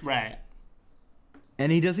ever. Right. And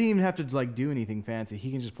he doesn't even have to like do anything fancy.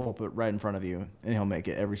 He can just pull up it right in front of you, and he'll make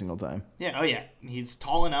it every single time. Yeah. Oh yeah. He's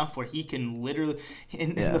tall enough where he can literally.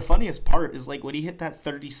 And the funniest part is like when he hit that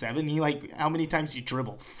 37, he how many times he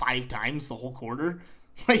dribbled? 5 times the whole quarter.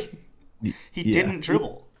 Like he didn't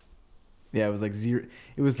dribble. Yeah, it was like 0.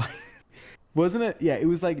 It was like Wasn't it? Yeah, it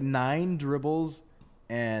was like 9 dribbles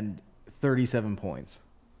and 37 points.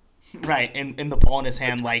 Right, and the ball in his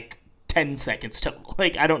hand like 10 seconds total.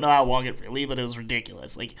 Like I don't know how long it really, but it was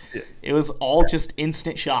ridiculous. Like Yeah. it was all just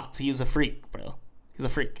instant shots. He's a freak, bro. He's a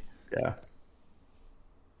freak. Yeah.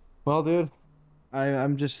 Well, dude,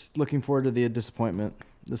 I'm just looking forward to the disappointment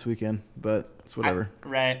this weekend, but it's whatever.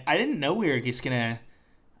 Right. I didn't know we were just gonna.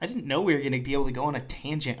 I didn't know we were gonna be able to go on a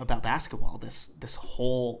tangent about basketball. This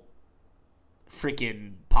whole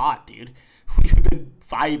freaking pod, dude. We've been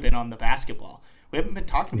vibing on the basketball. We haven't been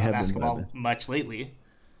talking We about have been basketball vibing. much lately.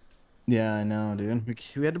 Yeah, I know, dude.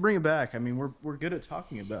 We had to bring it back. I mean, we're good at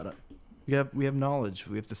talking about it. We have knowledge.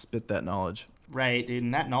 We have to spit that knowledge. Right, dude.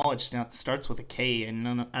 And that knowledge starts with a K,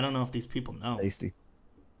 and I don't know if these people know. Tasty,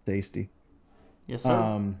 tasty. Yes,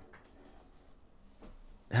 sir.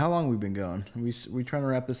 How long we been going? We trying to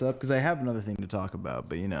wrap this up? Because I have another thing to talk about,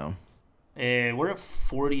 but We're at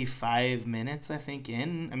 45 minutes, I think,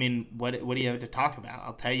 in. I mean, what do you have to talk about?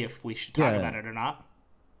 I'll tell you if we should talk Yeah, about it or not.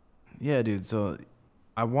 yeah, dude. So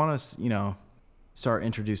I want us, start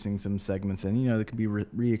introducing some segments, and there could be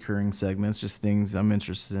reoccurring segments, just things I'm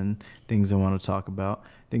interested in, things I want to talk about,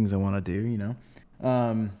 things I want to do.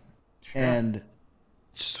 Sure. And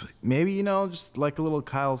just maybe just like a little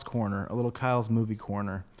Kyle's corner, a little Kyle's movie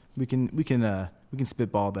corner. We can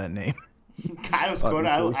spitball that name. Kyle's Corner,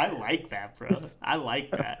 Obviously. I like that, bro. I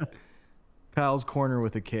like that. Kyle's corner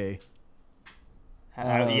with a K.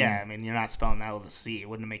 Yeah, Um, I mean, you're not spelling that with a C. It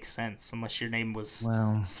wouldn't make sense unless your name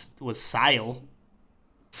well, was Sile.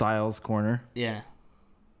 Sile's corner. Yeah.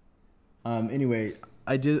 Anyway,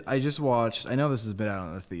 I just watched. I know this has been out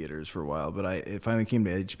in the theaters for a while, but it finally came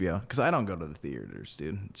to HBO because I don't go to the theaters,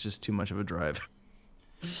 dude. It's just too much of a drive.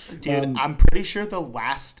 Dude, Um, I'm pretty sure the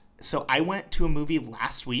last. So I went to a movie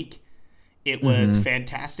last week. It was mhm.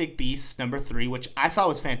 Fantastic Beasts #3, which I thought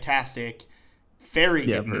was fantastic. Very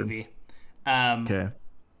Yeah, good I've heard. movie. Um, Okay.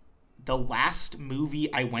 the last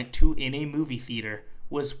movie I went to in a movie theater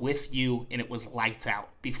was with you, and it was Lights Out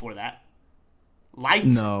before that.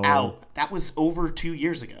 Lights No. Out. That was over 2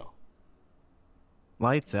 years ago.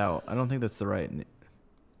 Lights Out. I don't think that's the right. That's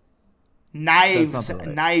not Knives, the right.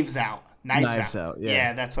 Knives Out. Knives Knives Out. Out. Yeah,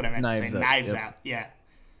 Yeah. that's what I meant to say. Knives Out. Knives Yep. Out. Yeah.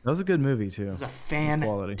 That was a good movie too. It was a It was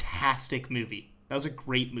quality. fantastic movie. That was a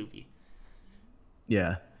great movie.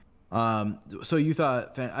 Yeah. So you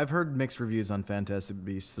thought I've heard mixed reviews on Fantastic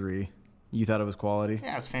Beasts 3. You thought it was quality?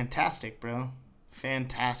 Yeah, it was fantastic, bro.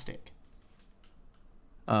 Fantastic.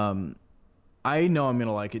 Um, I know I'm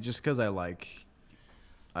gonna like it just because I like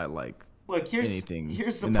Look, anything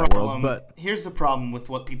here's the in that world. problem. But Here's the problem with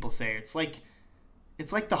what people say. It's like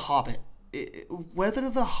The Hobbit. Whether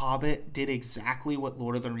The Hobbit did exactly what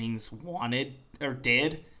Lord of the Rings wanted or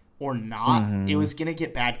did or not, it was gonna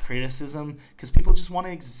get bad criticism because people just want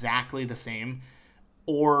it exactly the same,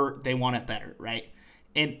 or they want it better, right?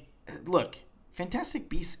 And look, Fantastic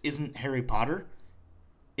Beasts isn't Harry Potter.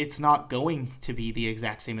 It's not going to be the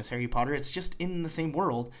exact same as Harry Potter. It's just in the same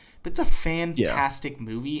world, but it's a yeah, fantastic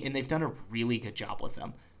movie, and they've done a really good job with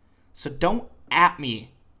them. So don't at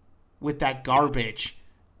me with that garbage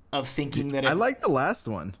of thinking that I it. liked the last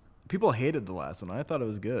one. People hated the last one. I thought it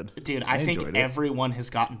was good. Dude, I I think enjoyed it. everyone has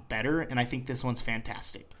gotten better, and I think this one's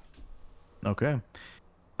fantastic. Okay.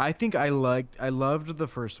 I think I loved the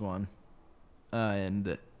first one,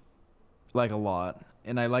 and like a lot,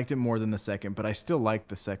 and I liked it more than the second, but I still liked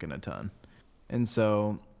the second a ton. And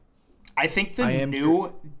so I think I am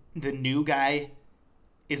the new guy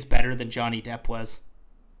is better than Johnny Depp was.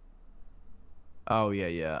 oh yeah,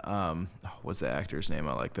 yeah. What's the actor's name?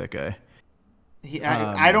 I like that guy.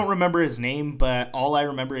 I don't remember his name, but all I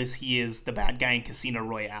remember is he is the bad guy in Casino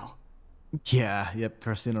Royale. Yeah, yep,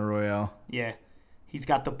 Casino Royale. Yeah, he's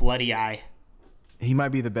got the bloody eye. He might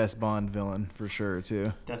be the best Bond villain for sure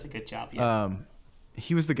too. Does a good job. Yeah.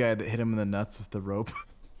 He was the guy that hit him in the nuts with the rope.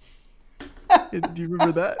 Do you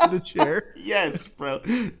remember that in the chair? Yes, bro.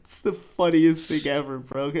 It's the funniest thing ever,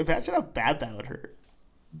 bro. Imagine how bad that would hurt.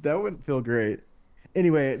 That wouldn't feel great.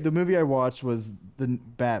 Anyway, the movie I watched was the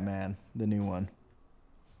Batman, the new one.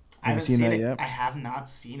 I Have you haven't seen seen that it. yet? I have not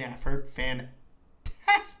seen it. I've heard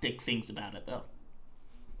fantastic things about it, though.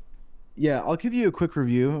 Yeah, I'll give you a quick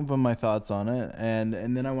review of my thoughts on it, and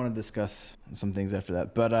then I want to discuss some things after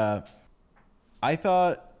that. But I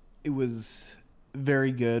thought it was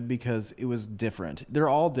very good because it was different. They're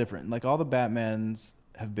all different. Like all the Batmans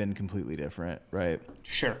have been completely different, right?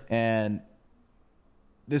 Sure. And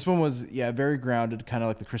this one was, yeah, very grounded, kind of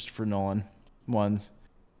like the Christopher Nolan ones.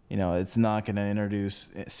 It's not going to introduce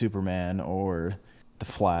Superman or the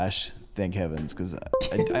Flash, thank heavens, because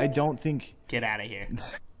I don't think Get out of here.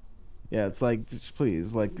 Yeah, it's like, just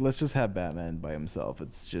please, like, let's just have Batman by himself.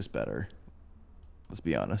 It's just better. Let's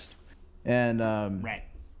be honest. And Right.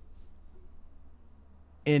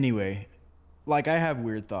 anyway, like I have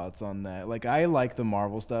weird thoughts on that. Like I like the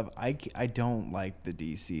Marvel stuff. I don't like the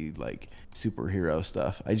DC like superhero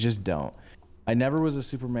stuff. I just don't. I never was a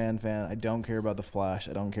Superman fan. I don't care about the Flash.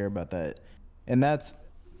 I don't care about that. And that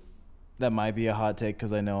might be a hot take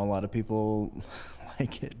because I know a lot of people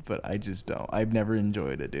like it, but I just don't. I've never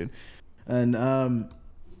enjoyed it, dude. And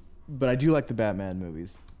but I do like the Batman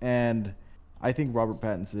movies, and I think Robert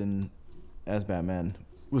Pattinson as Batman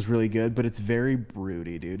was really good. But it's very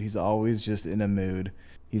broody, dude. He's always just in a mood.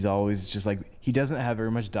 He's always just like he doesn't have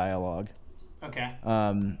very much dialogue. Okay.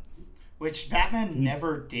 Um, Which Batman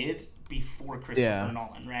never did before Christopher Yeah.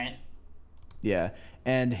 Nolan, right? yeah,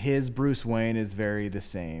 and his Bruce Wayne is very the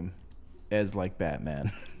same as like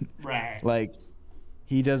Batman. Right. Like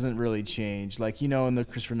he doesn't really change. Like in the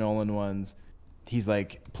Christopher Nolan ones, he's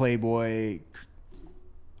like playboy,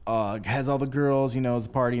 has all the girls, is a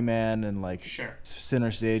party man and like Sure.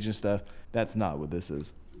 center stage and stuff. That's not what this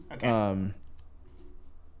is. Okay.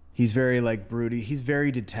 He's very like broody. He's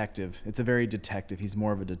very detective. It's a very detective. He's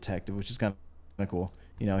more of a detective, which is kind of cool.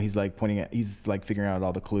 He's like he's like figuring out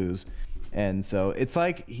all the clues, and so it's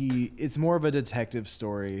like it's more of a detective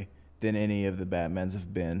story than any of the Batmans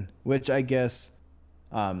have been, which I guess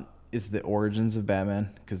is the origins of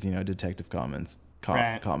Batman because Detective Comics,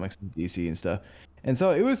 Right. comics, DC and stuff. And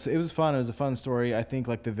so it was fun. It was a fun story. I think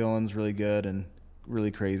like the villain's really good and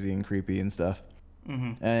really crazy and creepy and stuff.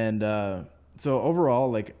 And so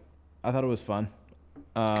overall, like I thought it was fun.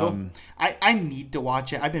 Cool. I need to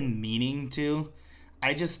watch it. I've been meaning to.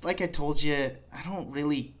 I just like I told you, I don't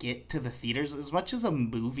really get to the theaters as much as a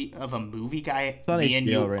movie guy It's on me and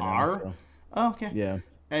HBO you right now. are. So Oh, okay. yeah,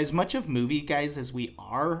 As much of movie guys as we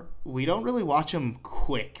are, we don't really watch them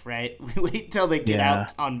quick, right? We wait till they get Yeah.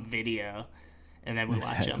 out on video, and then we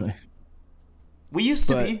watch them. exactly. We used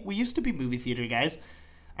to But- be. We used to be movie theater guys.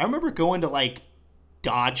 I remember going to like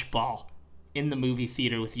dodgeball in the movie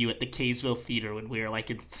theater with you at the Kaysville Theater when we were like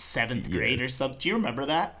in seventh grade or something. Do you remember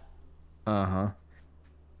that? Uh huh.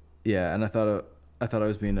 Yeah, and I thought I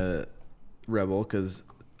was being a rebel because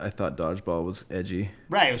I thought dodgeball was edgy.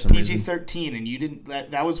 Right, it was some PG reason. 13, and you didn't.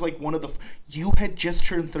 That was like one of the. You had just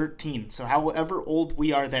turned 13, so however old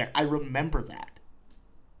we are there, I remember that.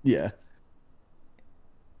 Yeah.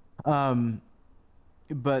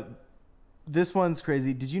 But this one's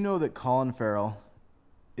crazy. Did you know that Colin Farrell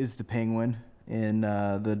is the Penguin in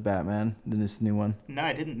the Batman, this new one? No,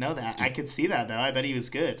 I didn't know that. I could see that though. I bet he was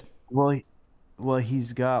good. Well,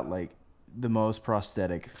 he's got like the most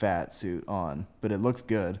prosthetic fat suit on, but it looks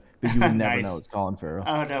good. But you would never Nice. know it's Colin Farrell.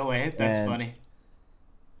 Oh no way, that's And- funny.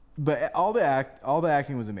 But all the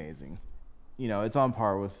acting was amazing. It's on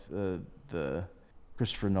par with the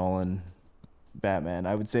Christopher Nolan Batman.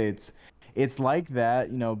 I would say it's like that,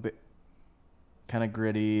 kind of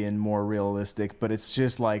gritty and more realistic, but it's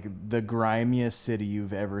just like the grimiest city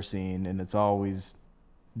you've ever seen, and it's always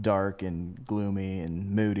dark and gloomy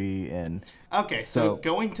and moody and Okay, so So-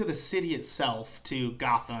 going to the city itself, to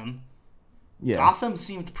Gotham. yeah. Gotham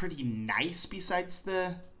seemed pretty nice besides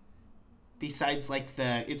like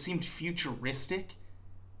it seemed futuristic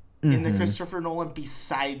in Mm-hmm. the Christopher Nolan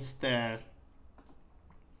besides the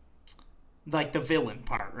like the villain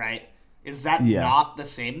part, right? Is that Yeah. not the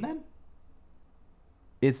same then?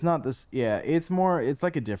 It's not this. Yeah, it's more. It's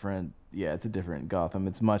like a different. Yeah, it's a different Gotham.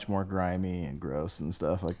 It's much more grimy and gross and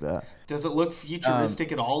stuff like that. Does it look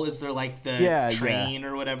futuristic at all? Is there like the yeah, train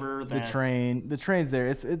or whatever? The train's there.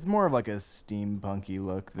 It's more of like a steampunky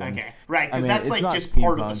look than. Okay, right, because I mean, that's it's like not just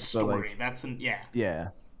part of the steampunk, but, story. like- That's yeah. Yeah,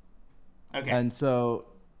 Okay, and so,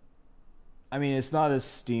 I mean, it's not as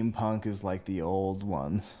steampunk as like the old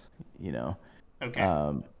ones,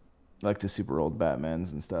 okay, like the super old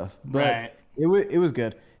Batmans and stuff. But right. it was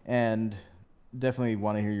good, and definitely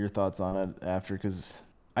want to hear your thoughts on it after because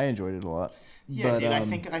I enjoyed it a lot. Yeah, But, dude.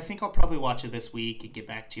 I think I'll probably watch it this week and get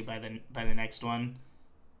back to you by the next one.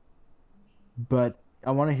 But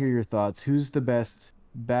I want to hear your thoughts. Who's the best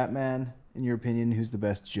Batman in your opinion? Who's the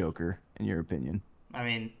best Joker in your opinion? I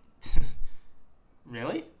mean,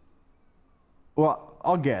 really? Well,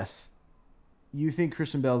 I'll guess. You think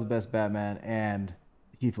Christian Bale's the best Batman and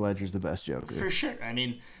Heath Ledger's the best Joker. For sure. I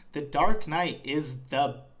mean, The Dark Knight is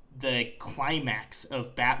the climax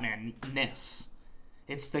of Batman-ness.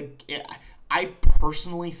 I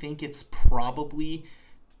personally think it's probably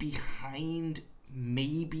behind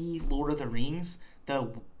maybe Lord of the Rings, the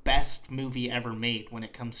best movie ever made when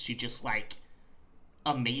it comes to just like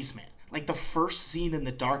amazement. Like the first scene in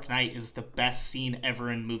The Dark Knight is the best scene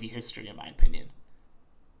ever in movie history, in my opinion.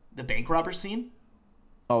 The bank robber scene.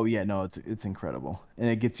 Oh yeah, no, it's incredible, and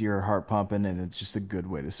it gets your heart pumping, and it's just a good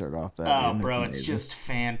way to start off that, Oh, dude. It's bro, it's amazing. just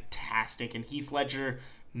fantastic. And Heath Ledger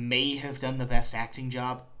may have done the best acting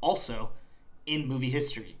job also in movie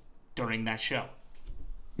history during that show.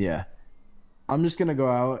 Yeah, I'm just gonna go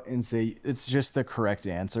out and say it's just the correct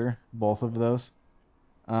answer, both of those.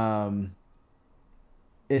 Um,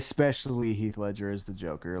 Especially Heath Ledger as the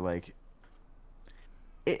Joker. Like,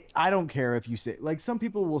 I don't care if you say like some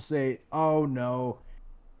people will say, "Oh no,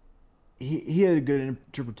 he had a good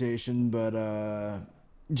interpretation," but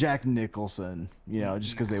Jack Nicholson,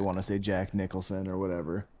 just because they Nah. want to say Jack Nicholson or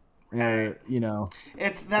whatever, Right. or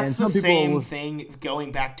That's and the some people same will, thing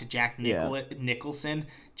going back to yeah, Nicholson.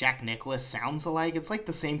 Jack Nicholas sounds alike. It's like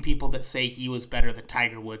the same people that say he was better than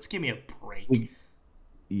Tiger Woods. Give me a break.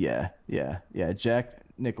 yeah. Jack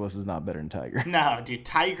Nicholas is not better than Tiger. No, dude,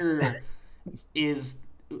 Tiger is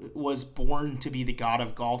was born to be the god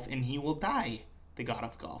of golf and he will die the god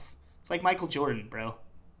of golf. It's like Michael Jordan, bro.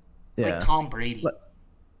 Like Yeah, Tom Brady. but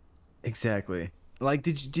exactly. Like,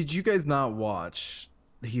 did you guys not watch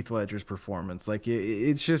Heath Ledger's performance? Like,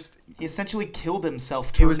 it's just He essentially killed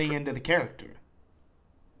himself it was turning into the character.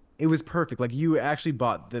 it was perfect. Like, you actually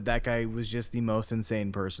bought that guy was just the most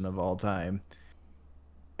insane person of all time,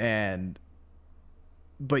 and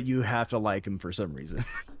but you have to like him for some reason.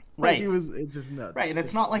 Like, Right. it's just nuts. Right, and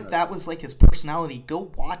it's It's not just like nuts. that was like his personality.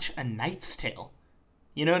 Go watch A Knight's Tale.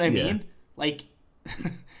 You know what I Yeah. mean? Like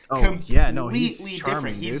Oh yeah, no, he's completely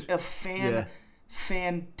different. charming, He's dude. a Yeah.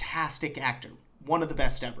 fantastic actor. One of the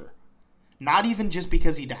best ever. Not even just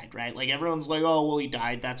because he died, right? Like everyone's like, "Oh, well he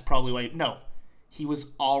died. That's probably why." No. He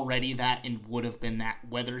was already that and would have been that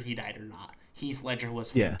whether he died or not. Heath Ledger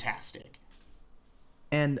was Yeah. fantastic.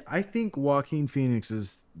 And I think Joaquin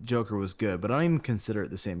Phoenix's Joker was good, but I don't even consider it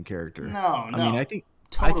the same character. No, I mean, no. I think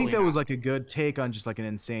Totally that was not. like a good take on just like an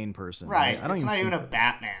insane person, right? Right. I don't It's even not even think a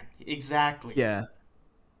Batman. Exactly. yeah.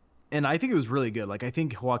 And I think it was really good. Like, I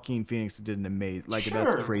think Joaquin Phoenix did an amazing, like,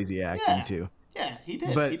 that's Sure. crazy acting Yeah. too. Yeah, he did.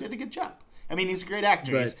 He But did a good job. I mean, he's a great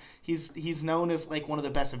actor. but He's known as like one of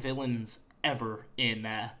the best villains ever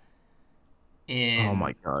oh my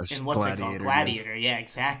in gosh, in what's it called? Gladiator, dude. Gladiator. Yeah,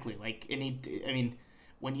 exactly. Like and he I mean,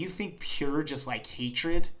 when you think pure just like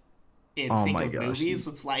hatred and Oh think my of gosh, movies,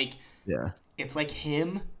 dude. Yeah. it's like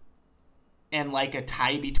him and like a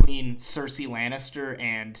tie between Cersei Lannister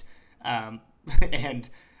and um and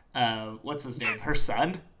what's his name? Her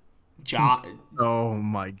son? Jo Oh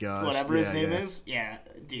my gosh. whatever his Yeah, name yeah. is. Yeah,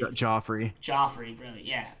 dude. Joffrey. Joffrey, bro.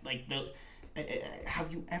 Yeah, like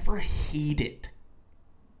have you ever hated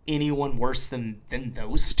anyone worse than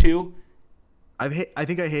those two, I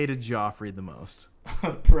think I hated Joffrey the most.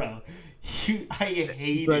 bro? I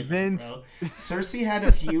hated But you, then bro. Cersei had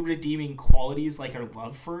a few redeeming qualities, like her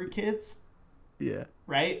love for her kids, yeah.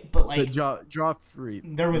 right? But But like Joffrey,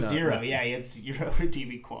 there was no, zero. Yeah, he had zero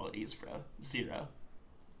redeeming qualities, bro. Zero.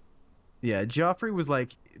 yeah, Joffrey was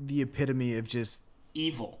like the epitome of just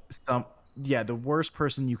Evil. some yeah, the worst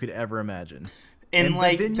person you could ever imagine. And And but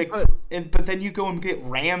like then you put but then you go and get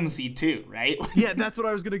Ramsey too, right? yeah, that's what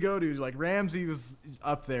I was gonna go to. Like, Ramsey was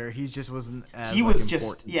up there. He just wasn't as He like was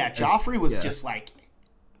just important. Joffrey was Yeah, just like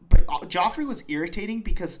but Joffrey was irritating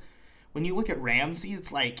because when you look at Ramsey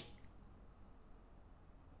it's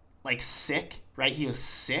like sick, right? He was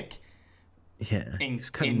sick yeah. and He's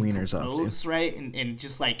cutting wieners off, dude. gross, right? And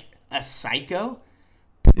just like a psycho.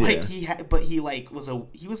 Like Yeah, but he like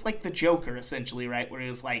he was like the Joker essentially, right? Where he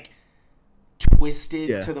was like twisted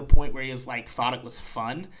yeah, to the point where he was like thought it was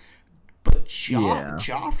fun. But yeah,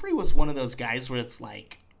 Joffrey was one of those guys where it's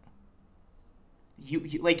like you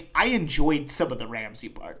like I enjoyed some of the Ramsey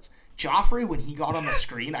parts. Joffrey when he got on the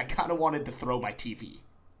screen, I kind of wanted to throw my TV.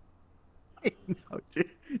 No, dude.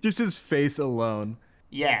 Just his face alone.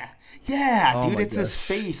 Yeah. Yeah, Oh dude, my it's his gosh,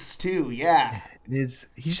 face too. Yeah. he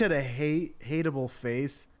just had a hateable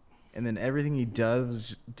face, and then everything he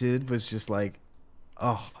did was just like,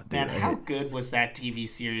 oh, Man, dude, how good was that TV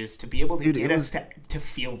series to be able to dude, get us to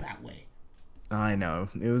feel that way? I know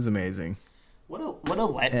it was amazing. What a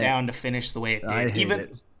And letdown to finish the way it I did. hate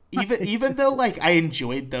it. Even though like I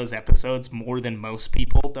enjoyed those episodes more than most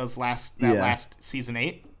people, that Yeah, last season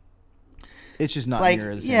 8. it's just It's not like,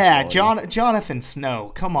 near the same yeah, quality. Jonathan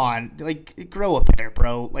Snow, come on, like grow up there,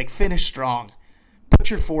 bro. Like finish strong. Put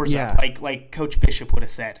your fours up, Yeah, like Coach Bishop would have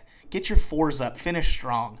said. Get your fours up, finish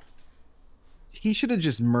strong. he should have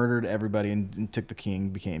just murdered everybody and took the king,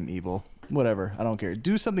 became evil. Whatever, I don't care.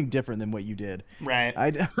 Do something different than what you did. Right.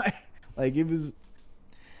 Like, it was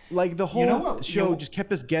like the You know whole what? show just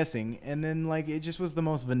kept us guessing, and then like it just was the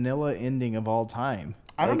most vanilla ending of all time.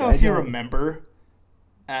 I don't Like, know I if you don't. remember.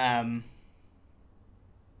 Um,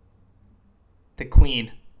 The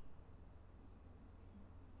queen.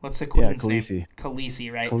 What's the Yeah, queen's name? Khaleesi.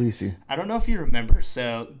 Khaleesi, right? Khaleesi. I don't know if you remember.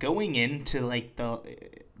 So going into like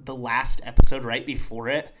the last episode right before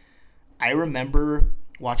it, I remember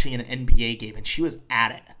watching an NBA game and she was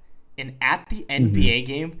at it. And at the Hmm. NBA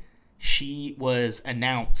game, she was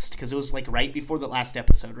announced because it was like right before the last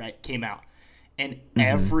episode, right, came out. And Hmm.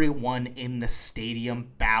 everyone in the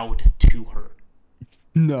stadium bowed to her.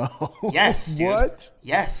 No. Yes, dude. What?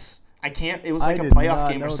 Yes. I can't. It was I like a did playoff not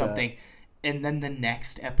game or know that. something. And then the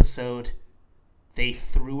next episode, they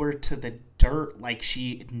threw her to the dirt like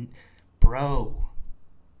she. Bro.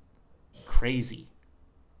 Crazy.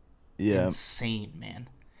 Yeah. Insane, man.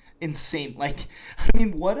 Insane. Like, I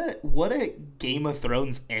mean, what a Game of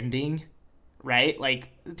Thrones ending, right? Like,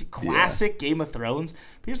 Yeah. classic Game of Thrones.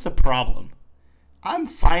 But here's the problem. I'm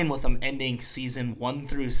fine with them ending season 1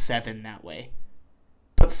 through 7 that way.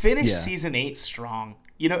 But finish Yeah. season 8 strong.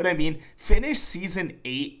 You know what I mean? Finish season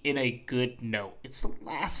 8 in a good note. It's the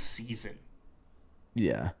last season.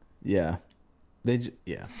 Yeah. Yeah.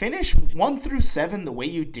 Yeah. Finish 1 through 7 the way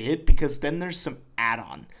you did because then there's some add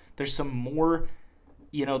on. There's some more,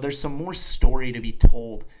 there's some more story to be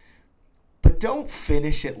told. But don't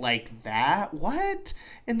finish it like that. What?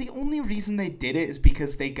 And the only reason they did it is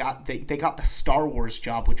because they got the Star Wars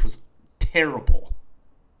job, which was terrible.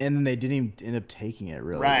 And then they didn't even end up taking it,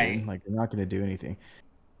 really, Right. dude. Like, they're not going to do anything.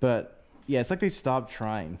 But yeah, it's like they stopped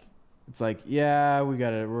trying. It's like, yeah, we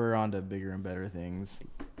got it. We're on to bigger and better things.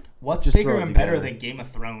 What's Just bigger throw it and better together. than Game of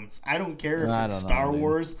Thrones? I don't care if I it's don't know, Star dude.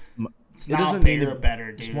 Wars. It's It not doesn't mean bigger or to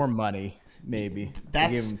better, just dude. more money, maybe. They gave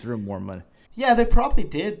That's them through more money. Yeah, they probably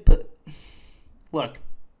did, but look,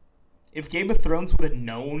 if Game of Thrones would have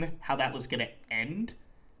known how that was gonna end,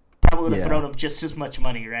 probably would have Yeah. thrown them just as much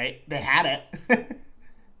money, right? They had it.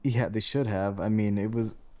 Yeah, they should have. I mean,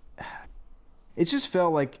 it just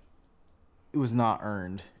felt like it was not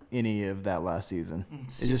earned any of that last season.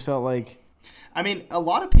 It's It just just, felt like, I mean, a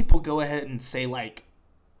lot of people go ahead and say like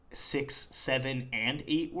 6, 7, and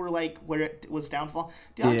 8 were like where it was downfall.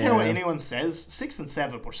 Dude, I don't care what yeah, anyone says. 6 and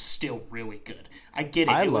 7 were still really good. I get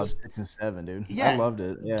it. I It loved was 6 and 7, dude. I Yeah, loved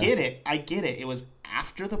it. Yeah. get it. I get it. It was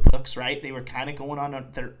after the books, right? They were kind of going on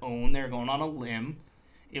their own. They were going on a limb.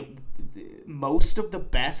 It Most of the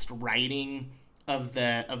best writing of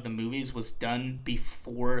the movies was done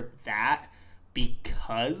before that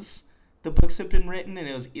because the books have been written and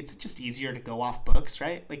it's just easier to go off books,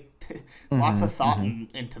 right? Like lots Hmm. of thought Hmm.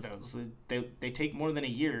 into those. They take more than a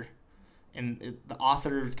year and the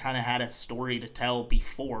author kind of had a story to tell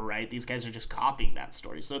before, right? These guys are just copying that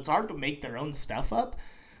story. So it's hard to make their own stuff up.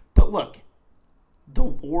 But look, the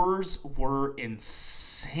wars were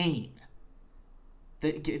insane.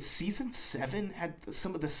 Season 7 had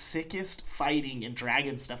some of the sickest fighting and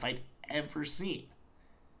dragon stuff I'd ever seen.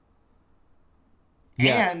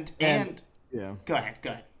 Yeah. And And yeah. go ahead,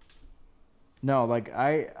 go ahead. No, like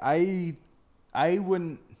I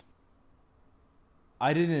wouldn't.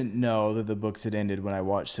 I didn't know that the books had ended when I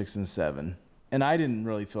watched 6 and 7, and I didn't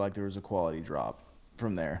really feel like there was a quality drop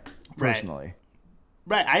from there, Right. personally.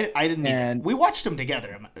 Right, I didn't either. And We watched them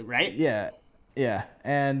together, right? yeah, yeah,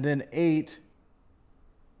 and then 8,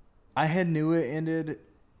 I had knew it ended,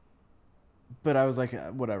 but I was like,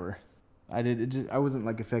 whatever. I did. It just, I wasn't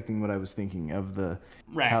like affecting what I was thinking of the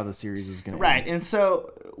Right. how the series was gonna Right. end. And so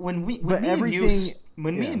But everything,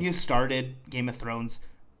 when me yeah. and you started Game of Thrones,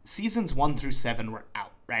 seasons 1 through 7 were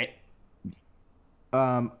out, right?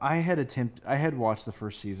 I had watched the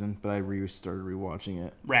first season, but started rewatching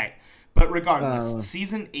it. Right. But regardless, Uh,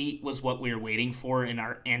 season 8 was what we were waiting for and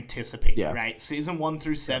are anticipating, yeah. right? Season 1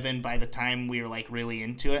 through 7, by the time we were like really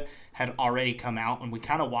into it, had already come out and we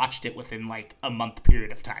kind of watched it within like a month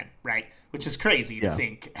period of time, right? Which is crazy to Yeah.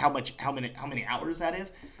 think how many hours that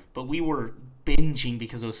is, but we were binging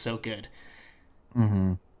because it was so good.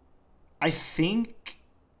 Mm-hmm. I think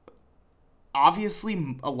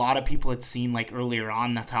obviously a lot of people had seen like earlier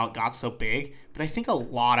on that's how it got so big, but I think a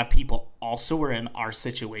lot of people also were in our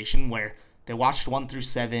situation where they watched 1 through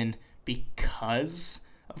 7 because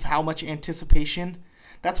of how much anticipation.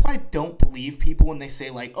 That's why I don't believe people when they say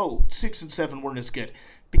like, oh, 6 and 7 weren't as good,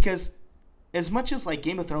 because as much as like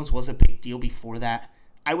Game of Thrones was a big deal before that,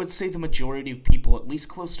 I would say the majority of people, at least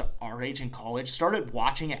close to our age in college, started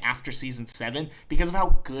watching it after season 7 because of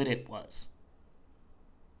how good it was.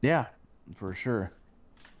 Yeah, for sure,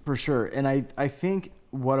 for sure. And I think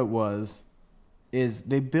what it was is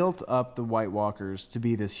they built up the White Walkers to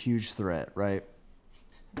be this huge threat, right?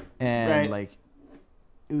 And Right. like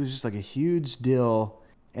it was just like a huge deal,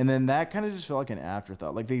 and then that kind of just felt like an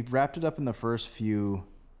afterthought. Like they wrapped it up in the first few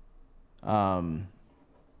um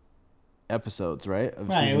episodes, right?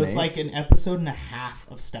 Of Right, it season was 8. like an episode and a half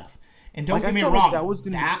of stuff. And don't Like, get I me felt like wrong, that was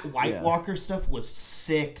gonna that be, White yeah. Walker stuff was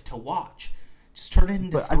sick to watch. Just turn it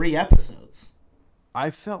into But 3 episodes.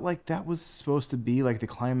 I felt like that was supposed to be like the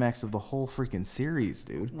climax of the whole freaking series,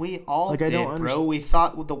 dude. We all Like, I don't did, bro. understand We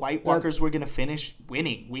thought the White that. Walkers were gonna finish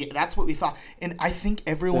winning. That's what we thought, and I think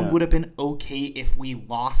everyone Yeah, would have been okay if we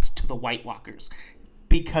lost to the White Walkers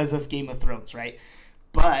because of Game of Thrones, right?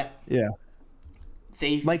 But yeah.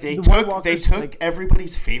 they Like they the White took they Walkers, took like,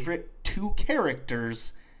 everybody's favorite two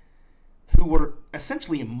characters who were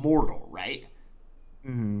essentially immortal, right?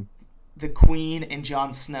 mhm. The Queen and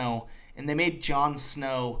Jon Snow, and they made Jon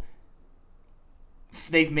Snow.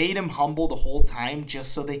 They've made him humble the whole time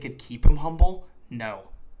just so they could keep him humble. No,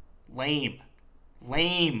 lame,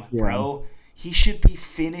 lame, Yeah, bro. He should be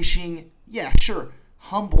finishing. Yeah, sure,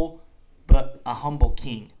 humble, but a humble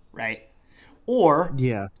king, right? Or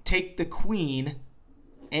yeah, take the Queen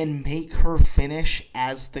and make her finish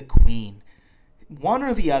as the Queen. One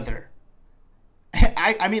or the other.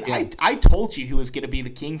 I mean yeah, I told you he was going to be the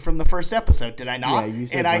king from the first episode, did I yeah. not? You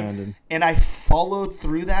And said Brandon. I followed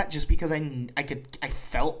through that just because I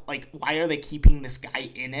felt like, why are they keeping this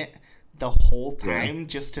guy in it the whole Yeah, time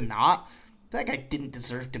just to not? That guy didn't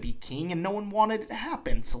deserve to be king, and no one wanted it to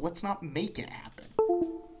happen, so let's not make it happen.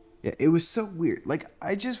 yeah. It was so weird. Like,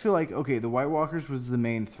 I just feel like, okay, the White Walkers was the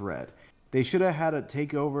main threat. They should have had to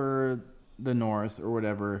take over the North or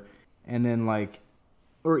whatever, and then like,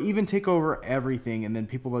 or even take over everything, and then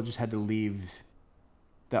people that just had to leave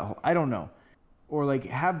that whole. I don't know. Or like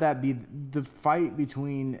have that be the fight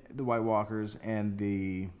between the White Walkers and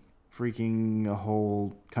the freaking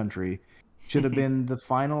whole country should have been the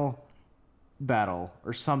final battle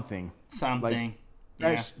or something. Like Something.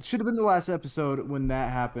 that Yeah. should have been the last episode when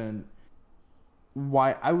that happened.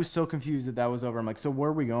 Why I was so confused that that was over. I'm like, so where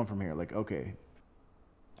are we going from here? Like, okay,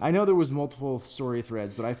 I know there was multiple story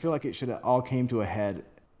threads, but I feel like it should have all came to a head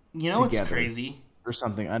You know what's together crazy? or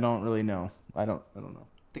something. I don't really know. I don't know.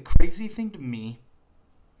 The crazy thing to me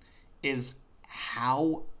is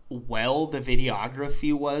how well the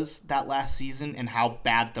videography was that last season and how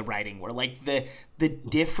bad the writing were. Like the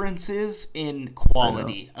differences in I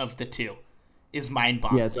know. quality of the two is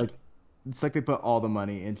Yeah, mind-boggling. it's like they put all the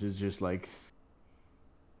money into just like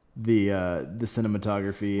the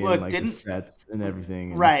cinematography and Look, like the didn't sets and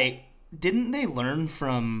everything and right? Didn't they learn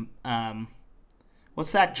from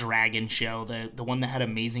what's that dragon show? The one that had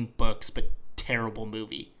amazing books but terrible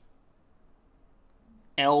movie.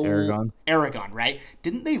 Aragon. Aragon, right?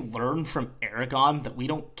 Didn't they learn from Aragon that we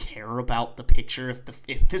don't care about the picture if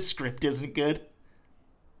the script isn't good?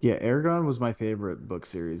 Yeah, Aragon was my favorite book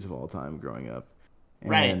series of all time growing up.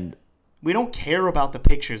 Right. And We don't care about the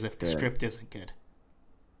pictures if the yeah, script isn't good.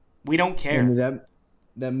 We don't care. and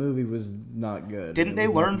that movie was not good. Didn't It they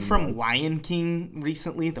was learn nothing from like Lion King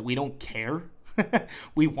recently that we don't care?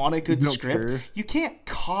 We want a you good don't script. care. You can't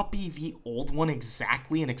copy the old one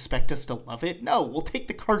exactly and expect us to love it. No, we'll take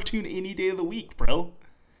the cartoon any day of the week, bro.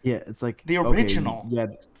 Yeah, it's like The okay, original. yeah,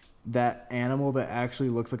 that animal that actually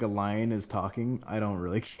looks like a lion is talking. I don't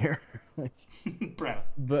really care. Like, Bro,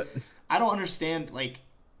 but I don't understand. Like,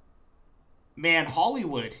 man,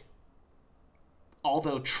 Hollywood,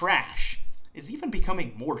 although trash, is even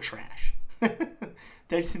becoming more trash.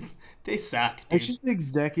 they they suck, it's dude. just the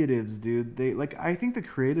executives, dude. They like I think the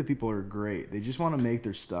creative people are great. They just want to make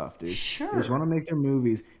their stuff, dude. They just want Sure. to make their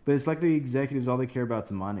movies. But it's like the executives all they care about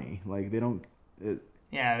is money. Like they don't it,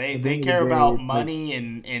 Yeah, at the they end of the care day, about it's like money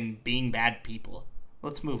and being bad people.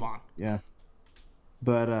 Let's move on. yeah.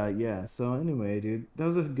 But yeah, so anyway, dude, that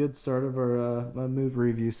was a good start of our my movie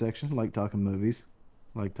review section. Like talking movies,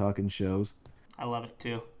 like talking shows. I love it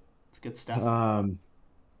too. It's good stuff. Um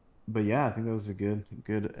but yeah, I think that was a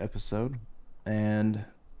good episode and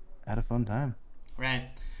had a fun time. Right.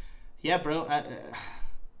 Yeah, bro.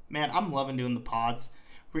 Man, I'm loving doing the pods.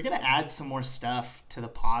 We're gonna add some more stuff to the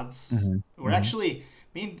pods. Hmm. We're Hmm. actually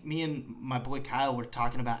me and my boy Kyle were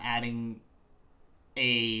talking about adding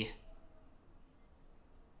a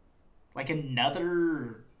like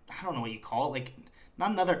another, I don't know what you call it, like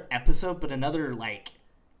not another episode, but another like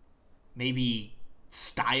maybe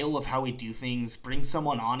style of how we do things. Bring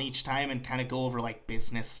someone on each time and kind of go over like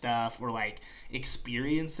business stuff or like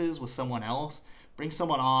experiences with someone else. Bring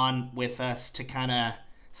someone on with us to kind of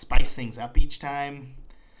spice things up each time.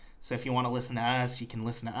 So if you want to listen to us, you can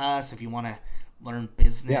listen to us. If you want to learn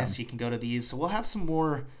Yeah. business, you can go to these. So we'll have some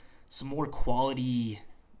more quality,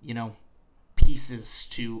 you know, pieces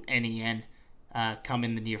to NEN come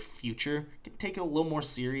in the near future. Can take it a little more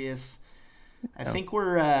serious. I Yeah. think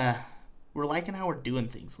we're liking how we're doing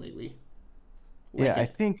things lately. Yeah, Like I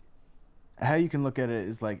it. think how you can look at it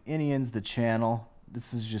is like Inian's the channel.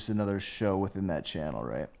 This is just another show within that channel,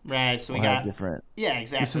 right? Right. So we We'll have got different. yeah,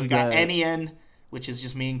 This exactly. We is got the NEN, which is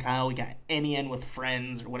just me and Kyle. We got NEN with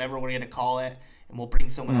friends or whatever we're gonna call it, and we'll bring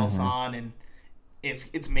someone else hmm on, and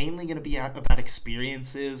it's mainly gonna be about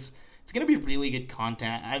experiences. It's gonna be really good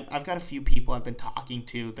content. I've got a few people I've been talking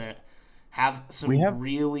to that have we some have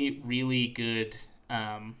really really good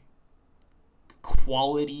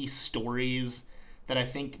quality stories that I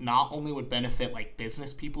think not only would benefit like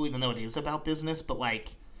business people, even though it is about business, but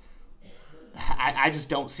like I just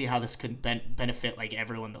don't see how this could benefit like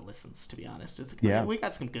everyone that listens. To be honest, yeah. we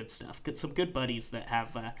got some good stuff, some good buddies that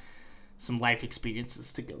have some life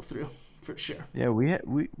experiences to go through for sure. Yeah,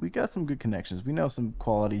 we got some good connections. We know some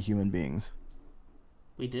quality human beings.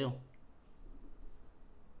 We do.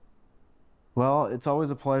 Well, it's always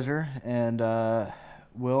a pleasure, and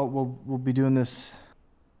we'll be doing this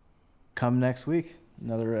come next week.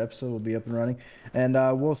 Another episode will be up and running, and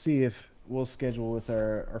we'll see if we'll schedule with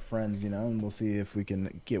our friends, and we'll see if we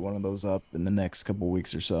can get one of those up in the next couple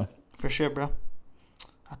weeks or so. For sure, bro.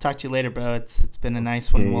 I'll talk to you later, bro. It's been a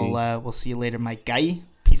nice one. Okay, We'll see you later, my guy.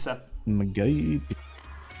 Peace out. my guy.